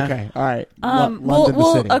 No, Yeah. okay, all right. Well, London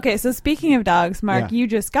the city. okay. So speaking of dogs, Mark, Yeah. you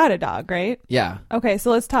just got a dog, right? Yeah. Okay,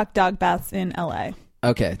 so let's talk dog baths in LA.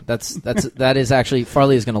 Okay. That is actually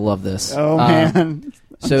Farley is going to love this. Oh man,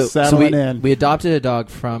 So settling in. we adopted a dog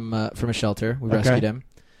from a shelter. We Okay. rescued him.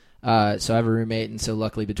 So I have a roommate, and so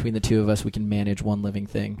luckily between the two of us, we can manage one living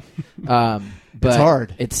thing. But It's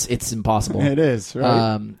hard. It's impossible. It is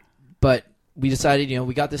right. But we decided,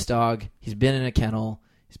 we got this dog. He's been in a kennel.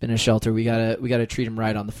 He's been in a shelter. We gotta treat him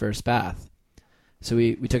right on the first bath. So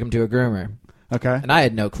we took him to a groomer, Okay, and I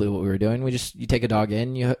had no clue what we were doing. You take a dog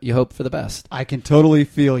in, you hope for the best. I can totally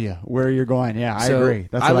feel you where you're going. Yeah, I So agree.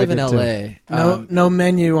 That's I what live in did, too. LA. No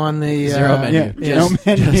menu on the Zero menu. Yeah, no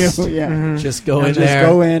menu. Just- Yeah, Just go No, in just there.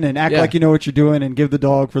 go in and act Yeah. like you know what you're doing and give the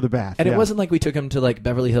dog for the bath. And Yeah. it wasn't like we took him to like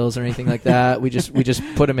Beverly Hills or anything like that. We just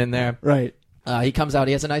put him in there. right. He comes out.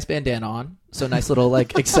 He has a nice bandana on, so nice little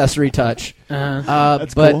like accessory touch.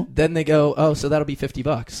 That's but cool. then they go, oh, so that'll be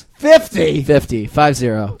 $50. 50. 50.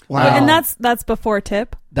 Wow. And that's before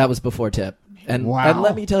tip. That was before tip. And Wow. and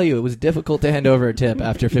let me tell you, it was difficult to hand over a tip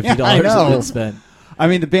after $50 Yeah, I has know. been spent. I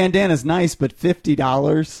mean, the bandana's nice, but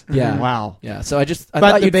 $50. Yeah. Wow. Yeah. So I But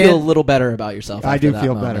thought the you'd band- feel a little better about yourself. I after do that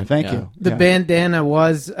feel moment. better. Thank Yeah. you. The Yeah. bandana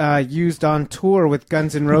was used on tour with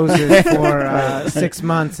Guns N' Roses for 6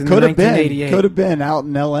 months in Could have been. 1988. Could have been out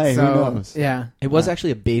in L.A. So, Who knows? yeah. It was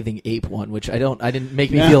actually a bathing ape one, which I didn't make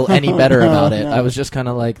me No, feel any better about it. no. I was just kind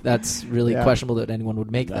of like, that's really Yeah. questionable that anyone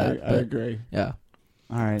would make that. I but agree. yeah.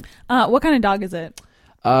 All right. What kind of dog is it?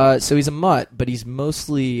 So he's a mutt, but he's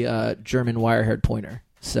mostly German wire-haired pointer.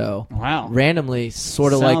 So Wow. randomly,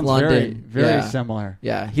 sort of like Sounds London. Very yeah. similar.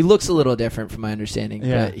 Yeah, he looks a little different from my understanding,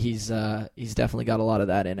 Yeah. but he's definitely got a lot of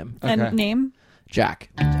that in him. Okay. And name? Jack.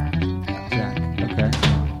 Jack. Okay.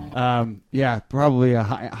 Yeah, probably a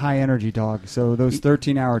high energy dog. So those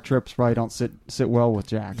 13-hour trips probably don't sit well with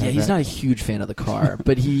Jack. Yeah, I he's bet. not a huge fan of the car,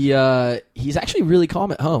 but he's actually really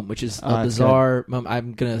calm at home, which is a that's bizarre moment.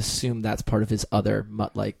 I'm gonna assume that's part of his other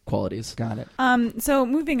mutt-like qualities. Got it. So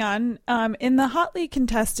moving on, in the hotly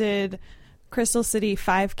contested Crystal City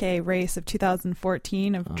 5K race of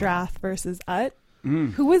 2014 of Drath versus Ut,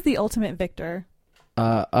 who was the ultimate victor?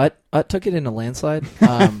 Ut took it in a landslide.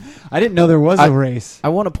 I didn't know there was a race. I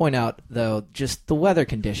want to point out though, just the weather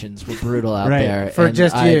conditions were brutal out Right. there. For and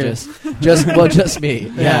just I you. just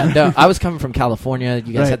me. Yeah, no, I was coming from California.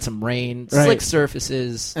 You guys Right. had some rain, Right. slick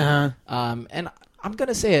surfaces, Uh-huh. and I'm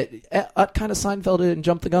gonna say it. Ut kind of Seinfelded and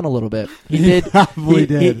jumped the gun a little bit. He did. Probably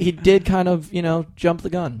did. He did kind of jump the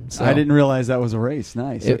gun. So I didn't realize that was a race.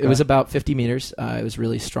 Nice. It Okay. was about 50 meters. It was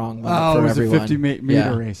really strong. Oh, for it was everyone. a 50 meter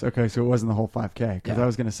Yeah. race. Okay, so it wasn't the whole 5K. Because Yeah. I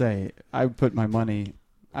was going to say, I put my money,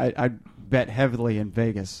 I bet heavily in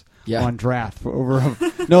Vegas Yeah. on draft. Over.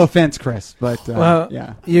 No offense, Chris, but Well,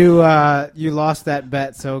 yeah. You lost that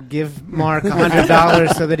bet, so give Mark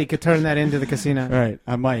 $100 so that he could turn that into the casino. Right,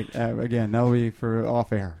 I might. Again, that'll be for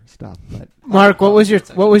off-air stuff. But Mark, what was your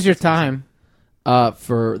time?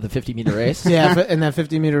 For the 50-meter race. Yeah, in that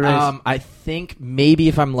 50-meter race. I think maybe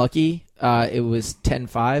if I'm lucky, it was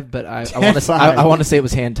 10.5, but I want to 10.5. I want to say it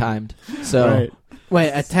was hand timed. So right. Wait,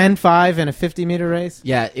 a 10.5 in a 50-meter race?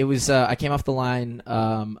 yeah, it was. I came off the line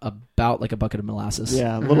about like a bucket of molasses.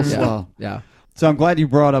 Yeah, a little Mhm. slow. Yeah. So I'm glad you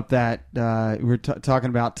brought up that. We were talking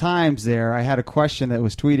about times there. I had a question that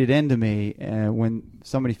was tweeted into me when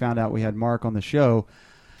somebody found out we had Mark on the show.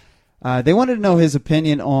 They wanted to know his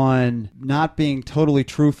opinion on not being totally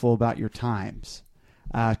truthful about your times.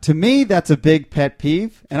 To me, that's a big pet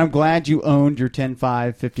peeve, and I'm glad you owned your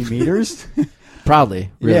 10.5 50 meters. Proudly.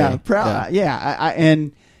 Really. Yeah, proud. Yeah,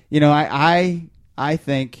 and I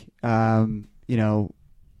think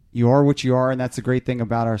you are what you are, and that's the great thing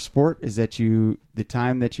about our sport is that the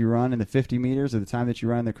time that you run in the 50 meters or the time that you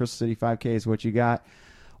run in the Crystal City 5K is what you got.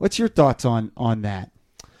 What's your thoughts on that?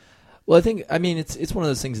 Well, I mean, it's one of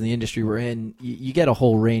those things in the industry we're in. You get a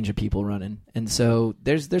whole range of people running, and so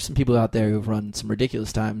there's some people out there who've run some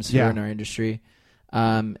ridiculous times here in our industry,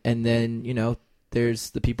 and then there's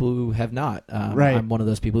the people who have not. Right. I'm one of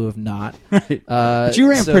those people who have not. Right. But you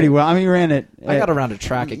ran pretty well. I mean, you ran it. I got around a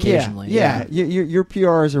track occasionally. Yeah. Your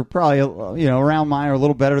PRs are probably around mine or a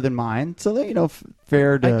little better than mine, so they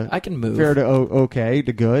fair to I can move. fair to okay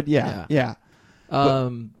to good. Yeah.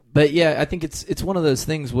 But yeah, I think it's one of those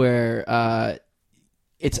things where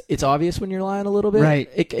it's obvious when you're lying a little bit. Right.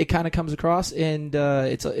 It kind of comes across, and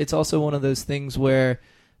it's also one of those things where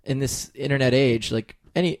in this internet age, like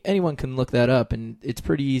anyone can look that up, and it's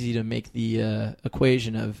pretty easy to make the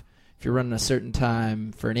equation of if you're running a certain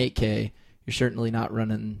time for an 8K, you're certainly not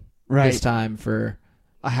running this time for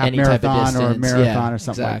a half any type of marathon or a distance. marathon or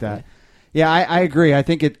something exactly. like that. Yeah, I agree. I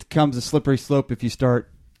think it comes a slippery slope if you start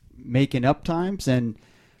making up times. And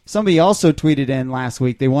somebody also tweeted in last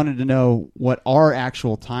week, they wanted to know what our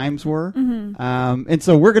actual times were. Mm-hmm. And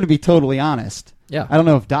so we're going to be totally honest. Yeah. I don't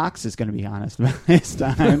know if Docs is going to be honest about his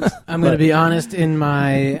times. I'm going to be honest in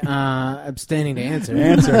my abstaining to answer.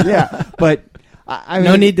 Yeah. But I mean,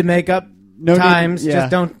 no need to make up times. Yeah,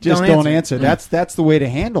 Just don't answer. That's the way to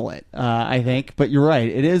handle it, I think. But you're right.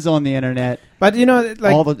 It is on the internet. But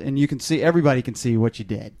and you can see, everybody can see what you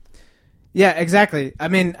did. Yeah, exactly. I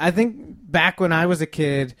mean, I think back when I was a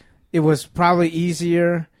kid, it was probably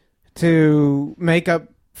easier to make up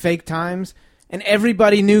fake times. And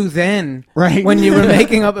everybody knew then, right, when you were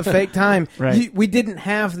making up a fake time. Right. We didn't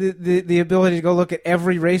have the ability to go look at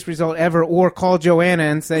every race result ever or call Joanna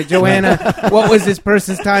and say, Joanna, what was this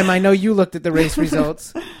person's time? I know you looked at the race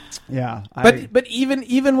results. Yeah. But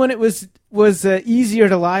even when it was easier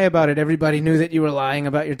to lie about it, everybody knew that you were lying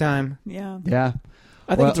about your time. Yeah. Yeah.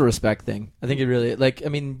 I think it's a respect thing. I think it really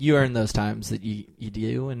you earn those times that you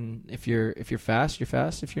do, and if you're fast, you're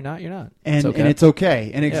fast. If you're not, you're not. And it's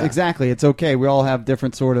okay. And exactly, it's okay. We all have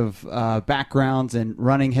different sort of backgrounds and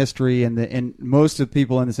running history, and most of the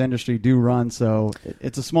people in this industry do run. So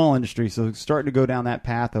it's a small industry. So starting to go down that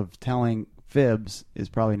path of telling fibs is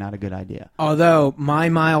probably not a good idea. Although my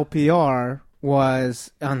mile PR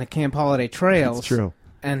was on the Camp Holiday Trails. That's true.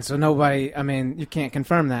 And so you can't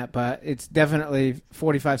confirm that, but it's definitely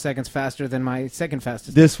 45 seconds faster than my second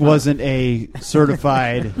fastest. This wasn't a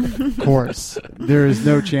certified course. There is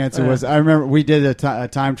no chance it was. I remember we did a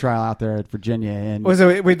time trial out there at Virginia. And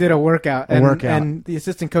we did a workout. And the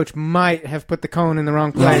assistant coach might have put the cone in the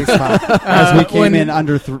wrong place. As we came in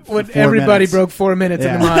under 4 everybody minutes. broke 4 minutes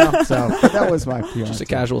in the mile. So but that was my PR. Just a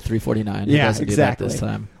casual 3:49. Yeah, exactly. exactly. Do that this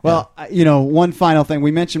time. Well, one final thing.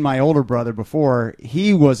 We mentioned my older brother before.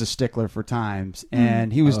 He was a stickler for times,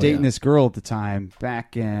 and he was dating this girl at the time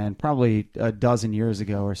back in probably a dozen years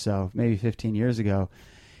ago or so, maybe 15 years ago.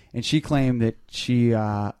 And she claimed that she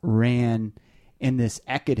ran in this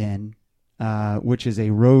Ekiden, which is a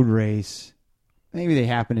road race. Maybe they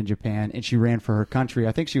happened in Japan, and she ran for her country.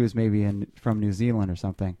 I think she was maybe from New Zealand or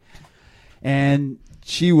something. And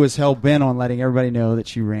she was hell-bent on letting everybody know that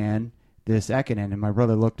she ran this Ekiden, and my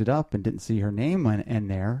brother looked it up and didn't see her name in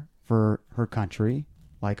there for her country,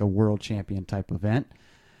 like a world champion type event.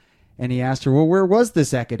 And he asked her, well, where was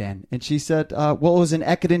this Ekiden? And she said, well, it was in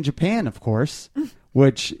Ekiden, Japan, of course,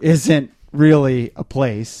 which isn't really a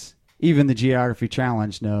place. Even the Geography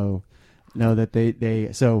Challenge know that they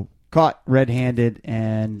so caught red-handed,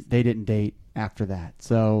 and they didn't date after that.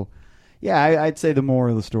 So, yeah, I'd say the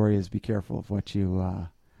moral of the story is be careful of what you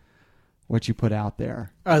put out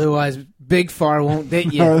there. Otherwise, Big Far won't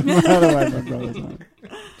date you. Otherwise, my brother's not.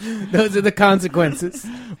 Those are the consequences.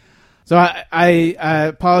 So I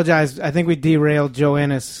apologize. I think we derailed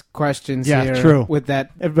Joanna's questions here. True. With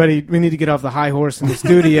that, everybody, we need to get off the high horse in the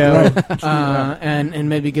studio and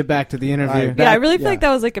maybe get back to the interview. Right, I really feel like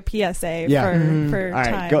that was like a PSA for All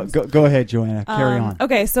right, times. go ahead, Joanna. Carry on.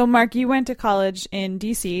 Okay, so Mark, you went to college in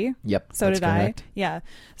DC. Yep. So that's did correct. I. Yeah.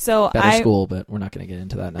 So Better school, but we're not going to get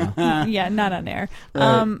into that now. Yeah, not on air.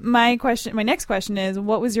 Right. My next question is,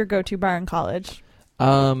 what was your go-to bar in college?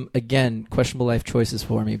 Again, questionable life choices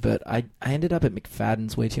for me, but I ended up at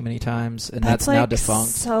McFadden's way too many times, and that's like now defunct.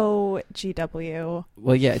 So GW.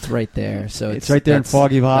 Well, yeah, it's right there. So It's right there in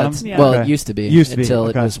Foggy Bottom? Yeah. Well, Okay. it used to be. Until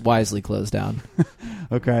it was wisely closed down.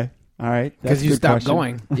 Okay. All right. Because you stopped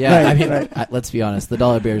going. Yeah, I mean, Right. let's be honest. The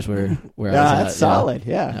dollar bears were where I was That's at. solid.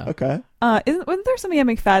 Yeah. Yeah. Okay. Wasn't there something at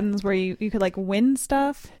McFadden's where you could like win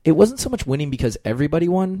stuff? It wasn't so much winning because everybody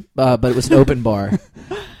won, but it was an open bar.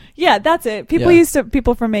 Yeah, that's it.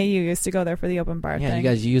 People from AU used to go there for the open bar Yeah, thing. you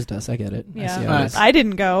guys used us. I get it. Yeah, I see how it is. I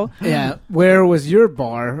didn't go. Yeah. Where was your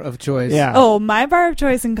bar of choice? Yeah. Oh, my bar of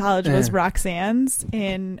choice in college was Yeah. Roxanne's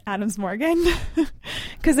in Adams Morgan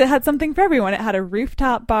because it had something for everyone. It had a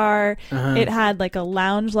rooftop bar. Uh-huh. It had like a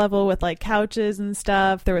lounge level with like couches and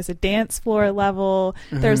stuff. There was a dance floor level.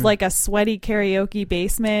 There's like a sweaty karaoke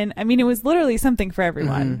basement. I mean, it was literally something for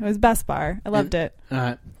everyone. It was best bar. I loved it.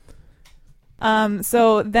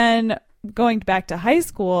 So then going back to high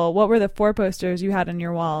school, what were the 4 posters you had on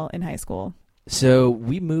your wall in high school? So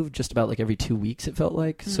we moved just about like every 2 weeks, it felt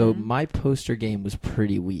like. So my poster game was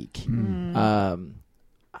pretty weak. I'm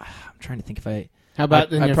trying to think if I... How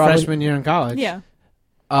about in your freshman year in college? Yeah.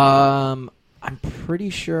 I'm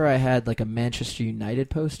pretty sure I had like a Manchester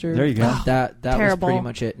United poster. There you go. That was Terrible. pretty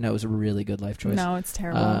much it. No, it was a really good life choice. No, it's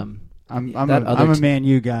terrible. I'm That other a Man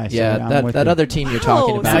U guy. So Yeah, I'm with that you. other team you're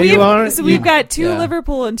talking Oh, about. Now so you are- we've got 2 Yeah.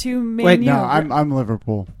 Liverpool and 2 Man Wait, U. No, I'm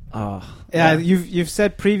Liverpool. Oh, Yeah, you've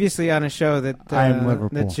said previously on a show that I am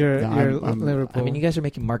Liverpool. That you're Yeah, I'm- Liverpool. I mean, you guys are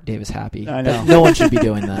making Mark Davis happy. I know. No one should be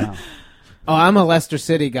doing that. No. Oh, I'm a Leicester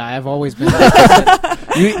City guy. I've always been.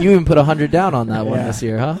 You even put 100 down on that one Yeah. this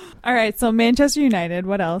year, huh? All right, so Manchester United.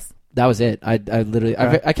 What else? That was it. I literally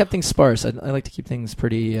Right. I kept things sparse. I like to keep things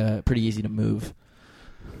pretty easy to move.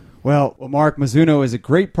 Well, Mark Mizuno is a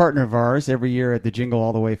great partner of ours every year at the Jingle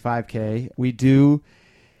All the Way 5K. We do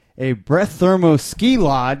a Breath Thermo ski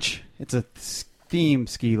lodge. It's a theme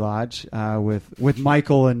ski lodge with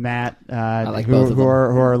Michael and Matt, like who, both of who them.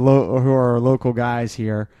 are our local guys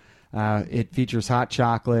here. It features hot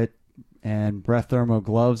chocolate and Breath Thermo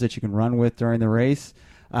gloves that you can run with during the race.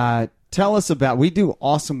 Tell us about. We do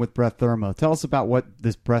awesome with Breath Thermo. Tell us about what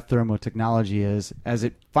this Breath Thermo technology is, as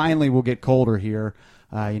it finally will get colder here.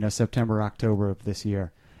 September, October of this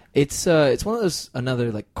year. It's one of those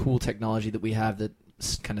another like cool technology that we have that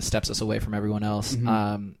kind of steps us away from everyone else.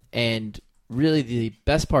 And really, the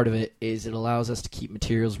best part of it is it allows us to keep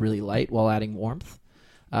materials really light while adding warmth.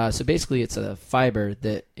 So basically, it's a fiber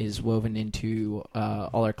that is woven into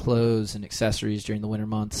all our clothes and accessories during the winter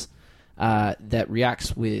months that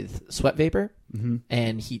reacts with sweat vapor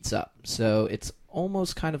and heats up. So it's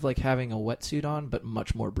almost kind of like having a wetsuit on, but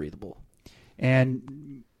much more breathable.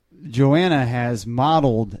 And Joanna has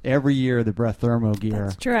modeled every year the Breath Thermo gear.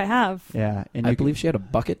 That's true. I have. Yeah, and I believe she had a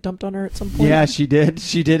bucket dumped on her at some point. Yeah, she did.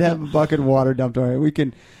 She did have a bucket of water dumped on her. We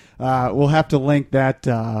can. We'll have to link that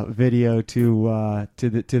video to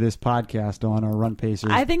this podcast on our Run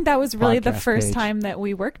Pacers. I think that was really the podcast first page. time that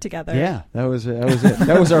we worked together. Yeah, that was it.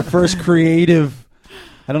 That was our first creative.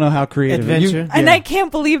 I don't know how creative. Adventure. And I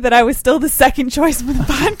can't believe that I was still the second choice for the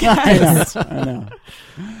podcast. I know.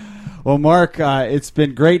 Well, Mark, it's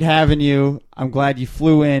been great having you. I'm glad you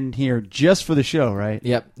flew in here just for the show, right?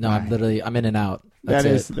 Yep. No, I'm in and out.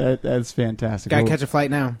 That's it. That's fantastic. Gotta Well, catch a flight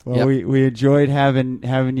now. Well, we enjoyed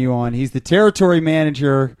having you on. He's the territory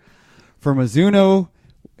manager for Mizuno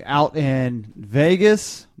out in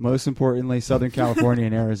Vegas, most importantly, Southern California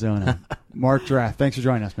and Arizona. Mark Draft, thanks for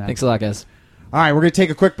joining us, man. Thanks a lot, guys. All right, we're going to take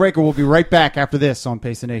a quick break, and we'll be right back after this on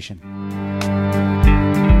Pace the Nation.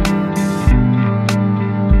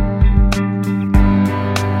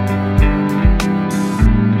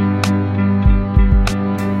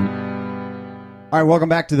 All right, welcome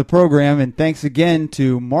back to the program, and thanks again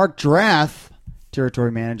to Mark Drath,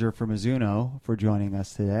 Territory Manager for Mizuno, for joining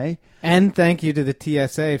us today. And thank you to the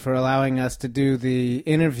TSA for allowing us to do the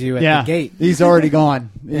interview at the gate. He's already gone.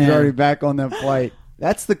 He's Yeah. already back on that flight.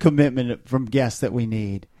 That's the commitment from guests that we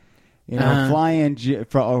need. You know, fly in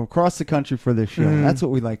across the country for this show. That's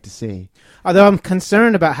what we like to see. Although I'm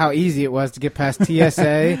concerned about how easy it was to get past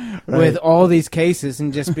TSA with all these cases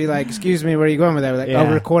and just be like, excuse me, where are you going with that? We're like, Yeah. oh,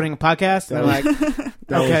 we're recording a podcast? They're like,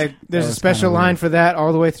 okay, there's a was special kinda line weird. for that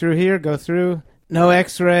all the way through here. Go through. No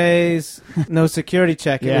x-rays, no security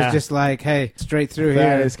check. It Yeah. was just like, hey, straight through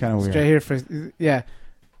That here. is kinda weird. Straight here for, yeah.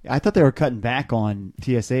 I thought they were cutting back on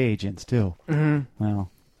TSA agents, too. hmm Well,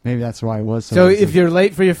 maybe that's why it was so So easy. if you're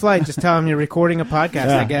late for your flight, just tell them you're recording a podcast,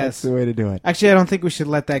 Yeah, I that's guess. the way to do it. Actually, I don't think we should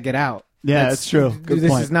let that get out. Yeah, that's true. Good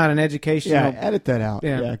this point. is not an educational. Yeah, edit that out.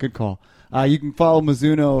 Yeah. Yeah, good call. You can follow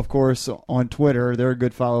Mizuno, of course, on Twitter. They're a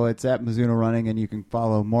good follow. It's at Mizuno Running, and you can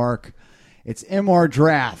follow Mark. It's MR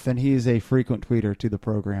Drath, and he is a frequent tweeter to the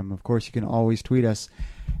program. Of course, you can always tweet us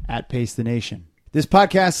at Pace the Nation. This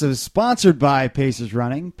podcast is sponsored by Pacers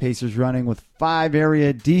Running. Pacers Running with 5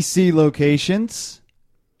 area DC locations.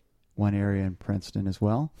 1 area in Princeton as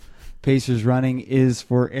well. Pacers Running is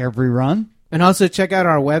for every run. And also check out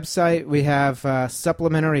our website. We have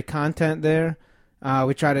supplementary content there.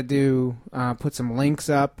 We try to do put some links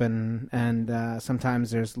up, and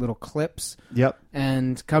sometimes there's little clips. Yep.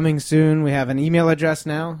 And coming soon, we have an email address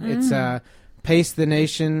now. It's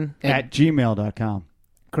PaceTheNation At gmail.com.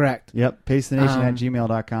 correct. Yep. PaceTheNation at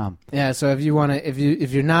gmail.com. Yeah. So if you want to, if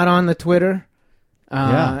you're not on the Twitter,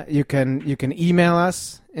 you can email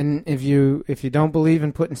us. And if you don't believe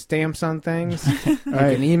in putting stamps on things, you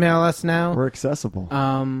can email us now. We're accessible.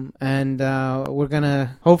 And we're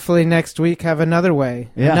gonna hopefully next week have another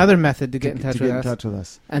another method to get in touch with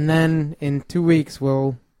us. And then in 2 weeks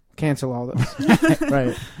we'll cancel all those.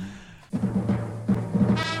 Right.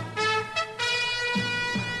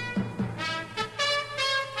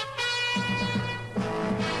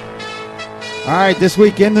 All right, this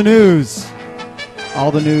week in the news,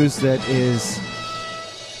 all the news that is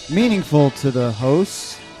meaningful to the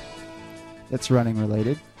hosts that's running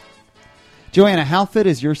related. Joanna, how fit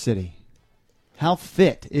is your city? How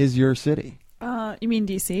fit is your city? You mean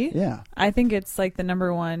DC? Yeah, I think it's like the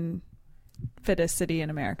number 1 fittest city in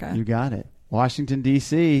America. you got it. Washington,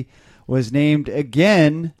 D.C. was named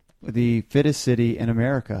again the fittest city in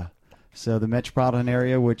America. So the metropolitan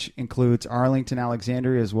area, which includes Arlington,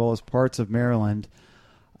 Alexandria, as well as parts of Maryland,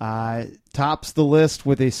 tops the list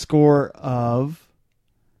with a score of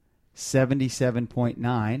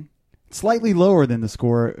 77.9. Slightly lower than the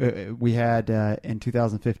score we had in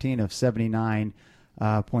 2015 of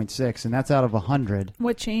 79.6, and that's out of 100.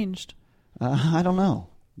 What changed? I don't know.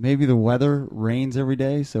 Maybe the weather rains every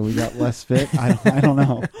day, so we got less fit. I don't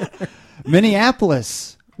know.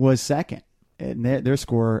 Minneapolis was second, and their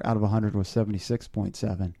score out of 100 was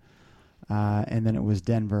 76.7. And then it was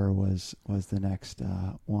Denver was the next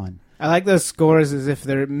one. I like those scores as if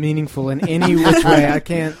they're meaningful in any which way. I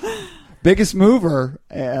can't. Biggest mover.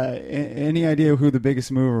 Any idea who the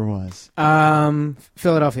biggest mover was?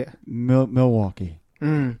 Philadelphia. Milwaukee.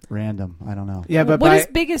 Random. I don't know. Yeah, but What does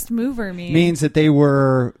biggest mover mean? Means that they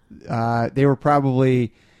were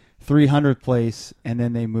probably 300th place, and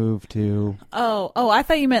then they moved to. Oh, I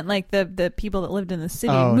thought you meant like the people that lived in the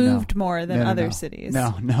city Oh, moved no. more than No, other cities.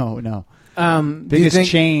 No. do you Biggest think,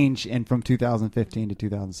 change from 2015 to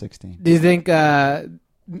 2016. Do you think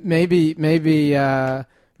maybe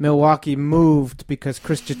Milwaukee moved because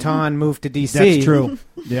Chris Chetan moved to DC? That's true.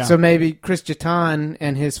 Yeah. So maybe Chris Chetan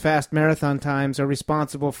and his fast marathon times are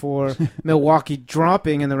responsible for Milwaukee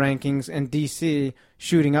dropping in the rankings and DC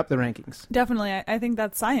shooting up the rankings. Definitely. I think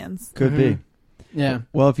that's science. Could be. Yeah.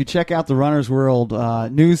 Well, if you check out the Runner's World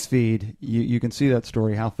news feed, you can see that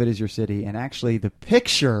story, How Fit Is Your City? And actually the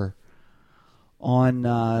picture on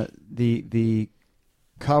the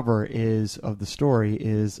cover of the story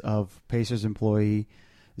is of Pacers employee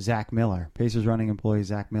Zach Miller. Pacers running employee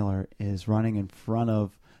Zach Miller is running in front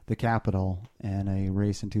of the Capitol in a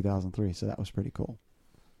race in 2003, so that was pretty cool.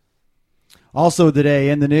 Also today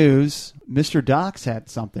in the news, Mr. Docs had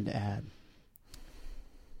something to add.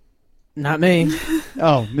 Not me.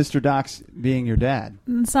 Oh, Mr. Docs being your dad.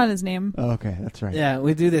 It's not his name. Oh, okay, that's right. Yeah,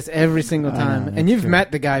 we do this every single I time. know, And you've that's true.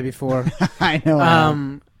 met the guy before. I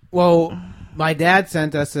know. Well, my dad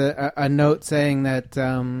sent us a note saying that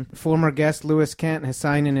former guest Lewis Kent has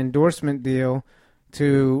signed an endorsement deal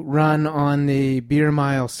to run on the Beer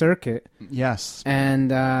Mile circuit. Yes.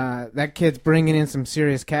 And that kid's bringing in some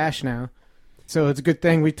serious cash now. So it's a good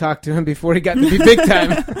thing we talked to him before he got to be big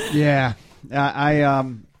time. Yeah.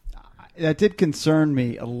 that did concern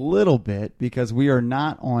me a little bit because we are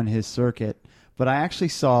not on his circuit. But I actually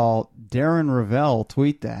saw Darren Ravel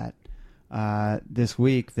tweet that this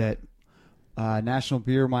week that National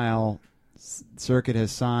Beer Mile Circuit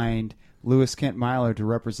has signed Lewis Kent Myler to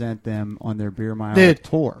represent them on their Beer Mile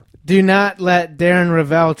tour. Do not let Darren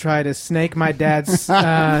Ravel try to snake my dad's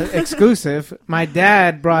exclusive. My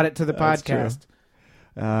dad brought it to the podcast.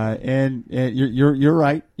 And you're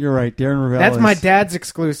right. You're right. Darren Ravel. That's my dad's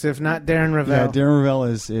exclusive, not Darren Ravel. Yeah, Darren Ravel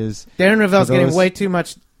is Darren Ravel's getting way too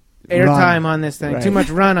much airtime on this thing. Right. Too much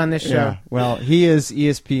run on this show. Yeah. Well, he is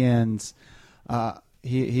ESPN's.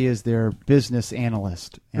 He is their business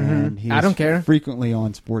analyst, and he's I don't care. frequently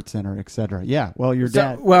on SportsCenter, etc. Yeah. Well, your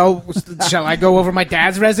dad. Well, shall I go over my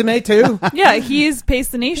dad's resume too? Yeah, he is Pace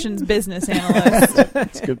the Nation's business analyst.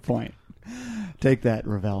 That's a good point. Take that,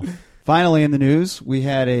 Ravel. Finally, in the news, we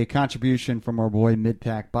had a contribution from our boy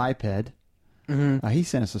Midpack Biped. He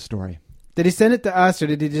sent us a story. Did he send it to us, or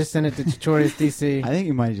did he just send it to Chichorius DC? I think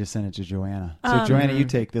he might have just sent it to Joanna. So, Joanna, you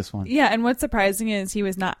take this one. Yeah, and what's surprising is he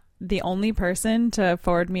was not the only person to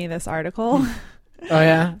forward me this article. Oh,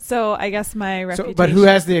 yeah? So I guess my reputation... But who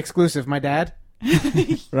has the exclusive? My dad?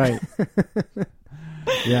 Right.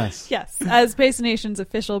 Yes. Yes, as Pace the Nation's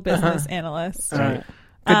official business analyst. All right.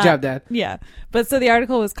 Good job, Dad. Yeah. But so the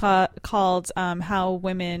article was called How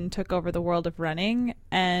Women Took Over the World of Running.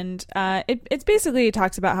 And it basically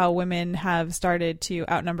talks about how women have started to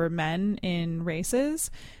outnumber men in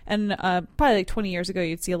races. And probably like 20 years ago,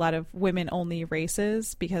 you'd see a lot of women-only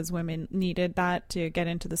races because women needed that to get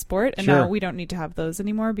into the sport. And now we don't need to have those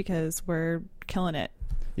anymore because we're killing it.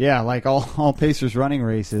 Yeah, like all Pacers running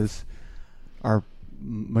races are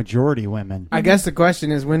majority women. I guess the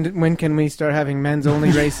question is when can we start having men's only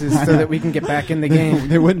races so that we can get back in the game?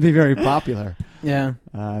 They wouldn't be very popular. Yeah,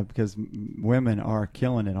 because women are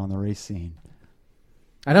killing it on the race scene.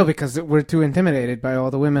 I know, because we're too intimidated by all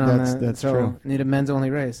the women on the. That's so true. Need a men's only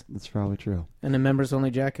race. That's probably true. And a members only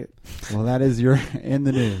jacket. Well, that is your in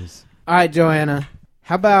the news. All right, Joanna.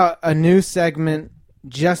 How about a new segment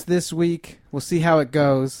just this week? We'll see how it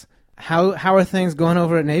goes. How are things going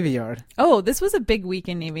over at Navy Yard? Oh, this was a big week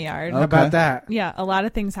in Navy Yard. How about that? Yeah, a lot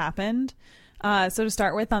of things happened. So to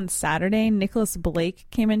start with, on Saturday, Nicholas Blake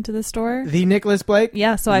came into the store. The Nicholas Blake?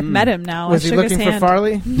 Yeah, so I've met him now. Was he looking for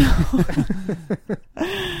Farley? No.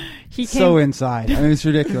 He came so inside. I mean, it's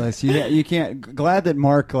ridiculous. You can't. Glad that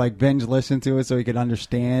Mark binge listened to it so he could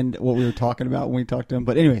understand what we were talking about when we talked to him.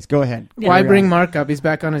 But anyways, go ahead. Yeah. Why bring Mark up? He's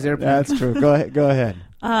back on his airplane. That's true. Go ahead. Go ahead.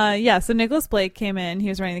 So Nicholas Blake came in. He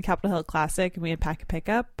was running the Capitol Hill Classic, and we had pack a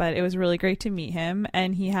pickup. But it was really great to meet him,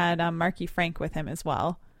 and he had Marky Frank with him as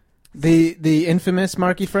well. The infamous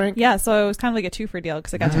Marky Frank? Yeah, so it was kind of like a two-for deal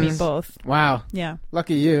because I got to meet both. Wow. Yeah.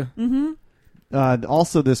 Lucky you. Mm-hmm.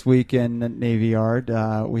 Also this week in Navy Yard,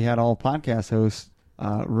 we had all podcast hosts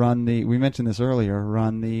we mentioned this earlier,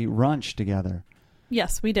 run the Runch together.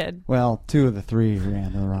 Yes, we did. Well, 2 of the 3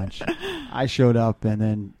 ran the Runch. I showed up and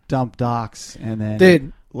then dumped Docs and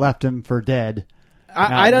then left him for dead.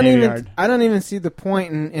 I don't even see the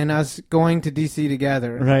point in us going to DC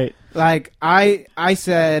together. Right. Like I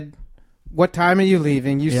said, what time are you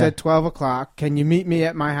leaving? You said 12 o'clock. Can you meet me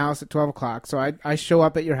at my house at 12 o'clock? So I show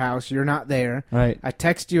up at your house. You're not there. Right. I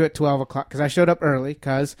text you at 12 o'clock because I showed up early,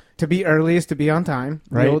 because to be early is to be on time.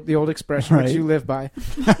 Right. The old expression which you live by.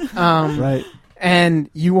 Right. And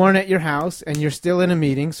you weren't at your house, and you're still in a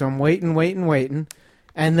meeting, so I'm waiting.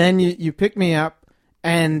 And then you pick me up,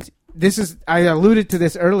 and I alluded to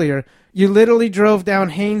this earlier, you literally drove down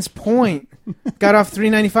Haynes Point, got off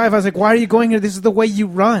 395. I was like, why are you going here? This is the way you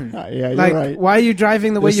run. Yeah, you're right. Why are you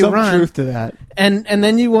driving the way you run? There's some truth to that. And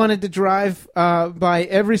then you wanted to drive by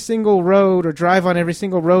every single road, or drive on every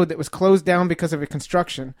single road that was closed down because of a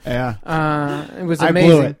construction. Yeah. It was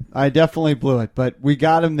amazing. I blew it. I definitely blew it. But we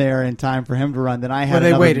got him there in time for him to run. Then I had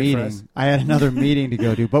another meeting. I had another meeting to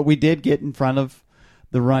go to. But we did get in front of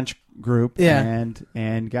the Runch group and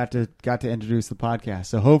got to introduce the podcast.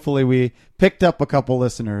 So hopefully we picked up a couple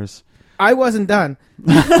listeners. I wasn't done.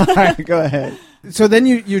 All right, go ahead. So then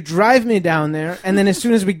you drive me down there, and then as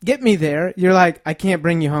soon as we get me there, you're like, I can't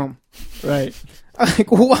bring you home. Right.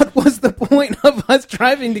 Like, what was the point of us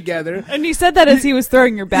driving together? And you said that as he was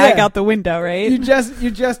throwing your bag out the window, right? You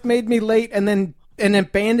just made me late and then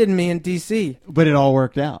abandoned me in DC. But it all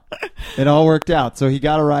worked out. So he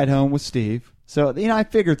got a ride home with Steve. So, I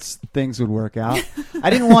figured things would work out. I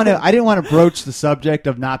didn't want to broach the subject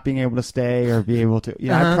of not being able to stay or be able to.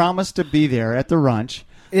 I promised to be there at the Runch.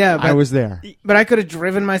 Yeah, I was there. but I could have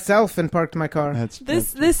driven myself and parked my car.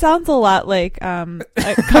 This sounds a lot like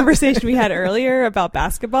a conversation we had earlier about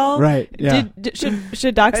basketball. Right. Yeah.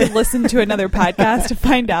 Should Docs have listened to another podcast to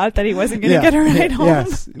find out that he wasn't going to get a ride home?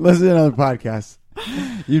 Yes. Listen to another podcast.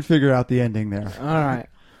 You'd figure out the ending there. All right.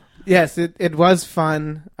 Yes, it was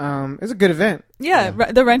fun. It was a good event. Yeah,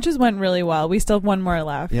 the wrenches went really well. We still have one more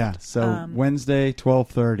left. Yeah. So Wednesday,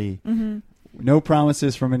 12:30. Mm-hmm. No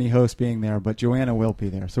promises from any host being there, but Joanna will be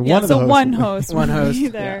there. So one of the hosts. One host One will host. be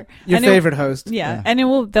there. Your And favorite host. Yeah, and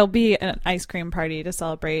there'll be an ice cream party to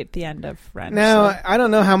celebrate the end of Wrench. Now, so. I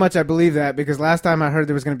don't know how much I believe that because last time I heard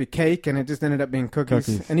there was going to be cake and it just ended up being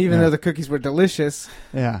cookies. And even though the cookies were delicious,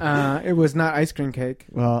 it was not ice cream cake.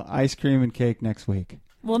 Well, ice cream and cake next week.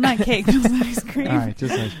 Well, not cake, just ice cream. All right,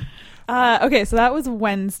 just ice cream. Okay, so that was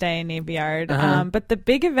Wednesday in Navy Yard. But the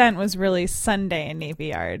big event was really Sunday in Navy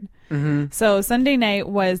Yard. Mm-hmm. So Sunday night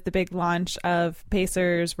was the big launch of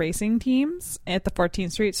Pacers racing teams at the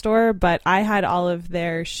 14th Street store, but I had all of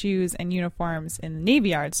their shoes and uniforms in the Navy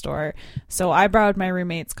Yard store. So I borrowed my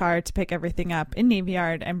roommate's car to pick everything up in Navy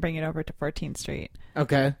Yard and bring it over to 14th Street.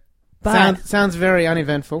 Okay. But, sounds very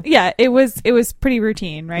uneventful. Yeah, it was pretty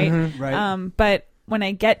routine, right? Mm-hmm. Right. But when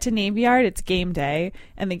I get to Navy Yard, it's game day,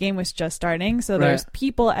 and the game was just starting. So there's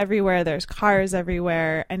people everywhere, there's cars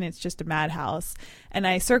everywhere, and it's just a madhouse. And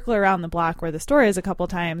I circle around the block where the store is a couple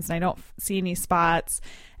times, and I don't see any spots.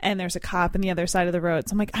 And there's a cop on the other side of the road.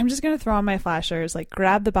 So I'm like, I'm just going to throw on my flashers, like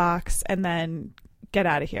grab the box, and then get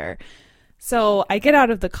out of here. So I get out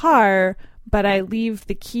of the car, but I leave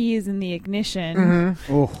the keys in the ignition.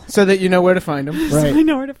 Mm-hmm. So that you know where to find them. So I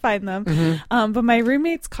know where to find them. Mm-hmm. But my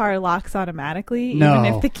roommate's car locks automatically, even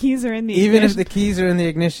if the keys are in the ignition. Even if the keys are in the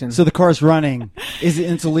ignition. So the car's running.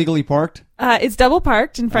 It's illegally parked? It's double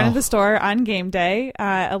parked in front of the store on game day.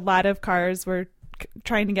 A lot of cars were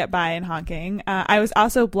trying to get by and honking. I was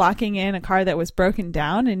also blocking in a car that was broken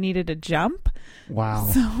down and needed a jump. Wow.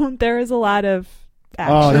 So there was a lot of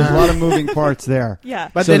action. Oh, there's a lot of moving parts there. Yeah.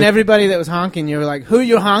 But then everybody that was honking, you were like, who are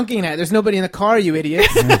you honking at? There's nobody in the car, you idiots.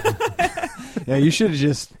 Yeah, you should have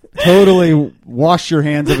just totally washed your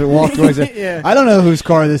hands of it, walked away and said, Yeah. I don't know whose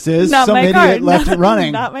car this is. Not Some my idiot car. left it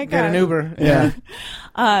running. Not my car. Get an Uber.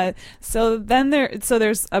 Yeah. So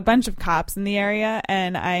there's a bunch of cops in the area,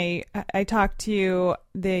 and I talked to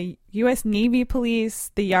the U.S. Navy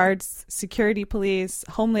Police, the Yard's Security Police,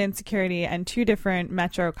 Homeland Security, and 2 different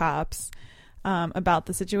Metro cops about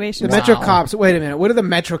the situation. The Metro cops. Wait a minute. What are the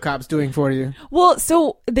Metro cops doing for you? Well,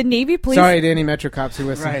 so the Navy Police. Sorry to any Metro cops who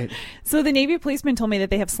listen. Right. So the Navy policeman told me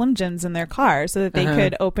that they have Slim Jims in their car so that they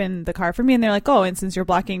could open the car for me. And they're like, oh, and since you're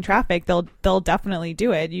blocking traffic, they'll definitely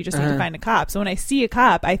do it. You just need to find a cop. So when I see a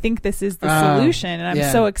cop, I think this is the solution. And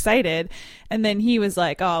I'm so excited. And then he was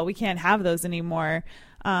like, oh, we can't have those anymore.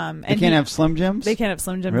 And they can't have Slim Jims? They can't have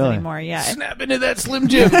Slim Jims Really? anymore. Yeah. Snap into that Slim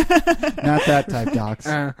Jim. Not that type, Docs.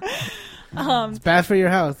 It's bad for your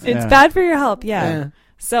health. It's bad for your health. Yeah.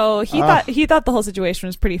 So he thought the whole situation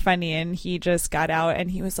was pretty funny, and he just got out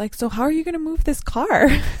and he was like, so how are you going to move this car?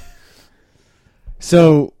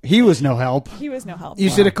 So he was no help. He was no help. You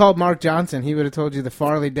should have called Mark Johnson. He would have told you the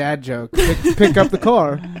Farley dad joke. Pick up the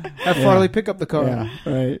car. Have Farley pick up the car. Yeah,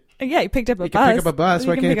 right. Yeah, he picked up a You bus. can pick up a bus.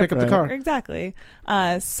 Why can't you pick up the car? Exactly.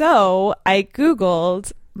 So I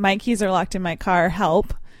Googled, my keys are locked in my car,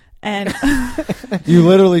 help. And You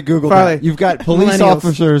literally Googled Farley, that. You've got police millennials.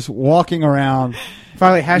 officers walking around.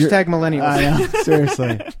 Farley, hashtag millennials. I know,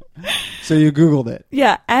 seriously. So you Googled it.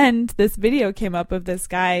 yeah, and this video came up of this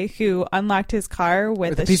guy who unlocked his car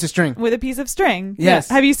with a piece of string. With a piece of string. Yes.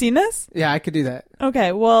 Yeah. Have you seen this? Yeah, I could do that.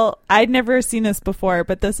 Okay, well, I'd never seen this before,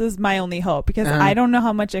 but this is my only hope because I don't know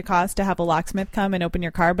how much it costs to have a locksmith come and open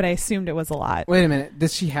your car, but I assumed it was a lot. Wait a minute.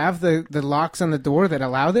 Does she have the locks on the door that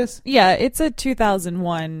allow this? Yeah, it's a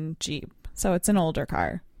 2001 Jeep, so it's an older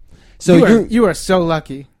car. So you are so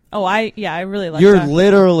lucky. Oh, I really like you're that.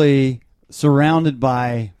 literally surrounded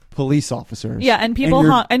by police officers. Yeah, and people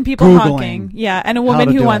you're Googling honking. Yeah, and a how woman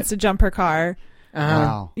to who do wants it. to jump her car.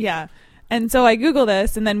 Wow. Yeah. And so I Google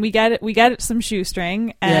this, and then we get some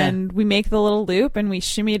shoestring, and we make the little loop, and we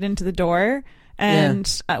shimmy it into the door,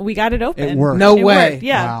 and we got it open. It worked. No It way. worked,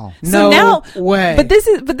 yeah. Wow. So No now, way. But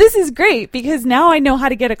this is great because now I know how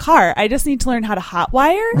to get a car. I just need to learn how to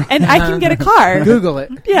hotwire, and I can get a car. Google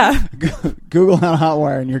it. Yeah. Google how to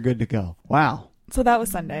hotwire and you're good to go. Wow. So that was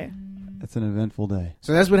Sunday. That's an eventful day.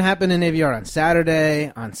 So that's what happened in Navy Yard on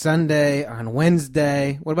Saturday, on Sunday, on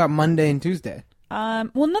Wednesday. What about Monday and Tuesday?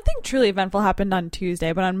 Well, nothing truly eventful happened on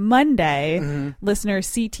Tuesday, but on Monday, listener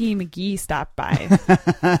CT McGee stopped by.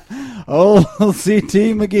 Oh,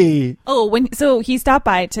 CT McGee. So he stopped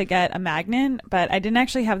by to get a magnet, but I didn't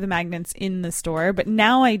actually have the magnets in the store, but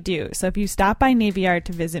now I do. So if you stop by Navy Yard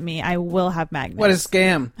to visit me, I will have magnets. What a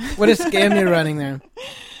scam! What a scam you're running there.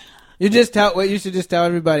 What you should just tell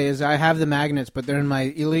everybody is I have the magnets, but they're in my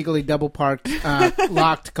illegally double parked,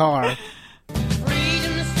 locked car.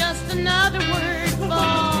 Freedom is just another word for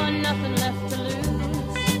nothing left to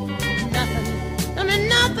lose. Nothing. I mean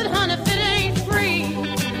nothing, honey, if it ain't free.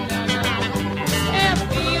 No. Yeah,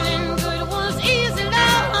 feeling good was easy,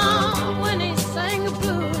 love, when he sang the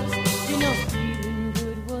blues. You know, feeling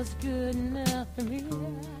good was good enough for me.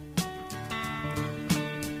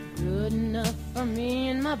 Good enough for me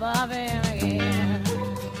and my Bobby, yeah.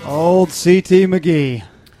 Old CT McGee.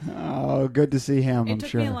 Oh, good to see him, I'm It took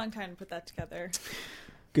sure. me a long time to put that together.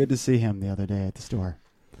 Good to see him the other day at the store.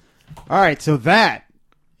 All right, so that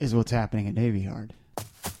is what's happening at Navy Yard.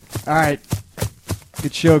 All right,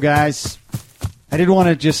 good show, guys. I did want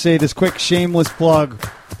to just say this quick shameless plug.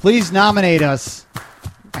 Please nominate us.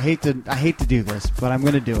 I hate to do this, but I'm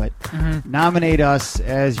going to do it. Nominate us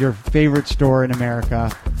as your favorite store in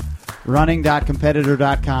America.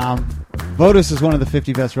 Running.competitor.com. Vote us as one of the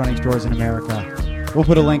 50 best running stores in America. We'll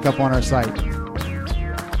put a link up on our site.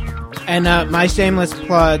 And my shameless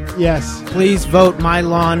plug, Yes. please vote my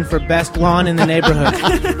lawn for best lawn in the neighborhood.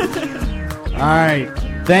 All right.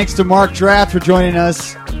 Thanks to Mark Draft for joining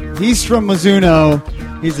us. He's from Mizuno.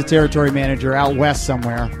 He's the territory manager out west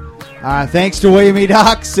somewhere. Thanks to William E.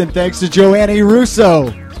 Dox, and thanks to Joanna E.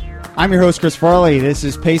 Russo. I'm your host, Chris Farley. This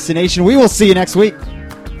is Pace the Nation. We will see you next week.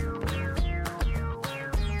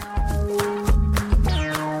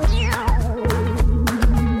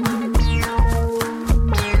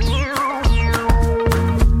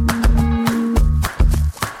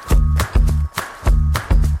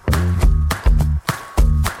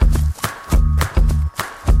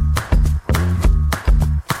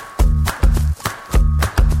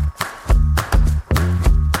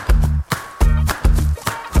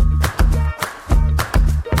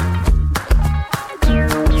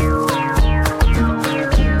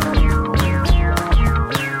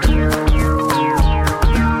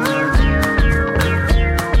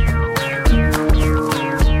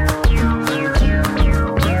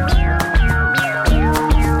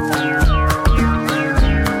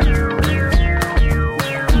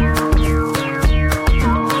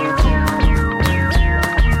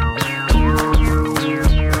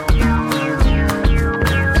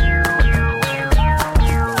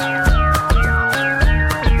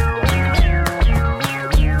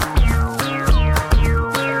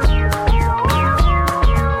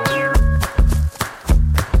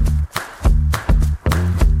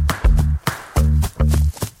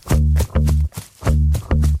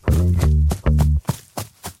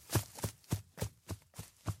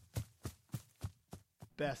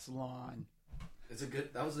 Best lawn. It's a good.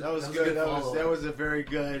 That was That was good. That was a very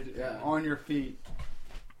good. On your feet.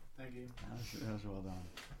 Thank you. That was well done.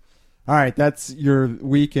 All right, that's your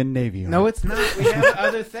week in Navy. No, it's not. We have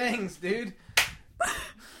other things, dude.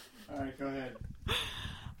 All right, go ahead.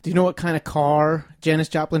 Do you know what kind of car Janis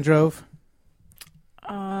Joplin drove?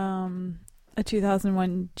 A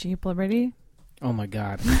 2001 Jeep Liberty. Oh, my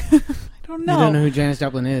God. I don't know. You don't know who Janis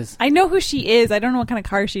Joplin is? I know who she is. I don't know what kind of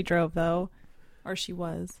car she drove, though. Or she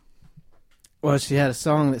was. Well, she had a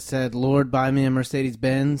song that said, Lord, buy me a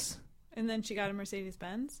Mercedes-Benz. And then she got a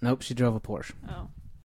Mercedes-Benz? Nope, she drove a Porsche. Oh.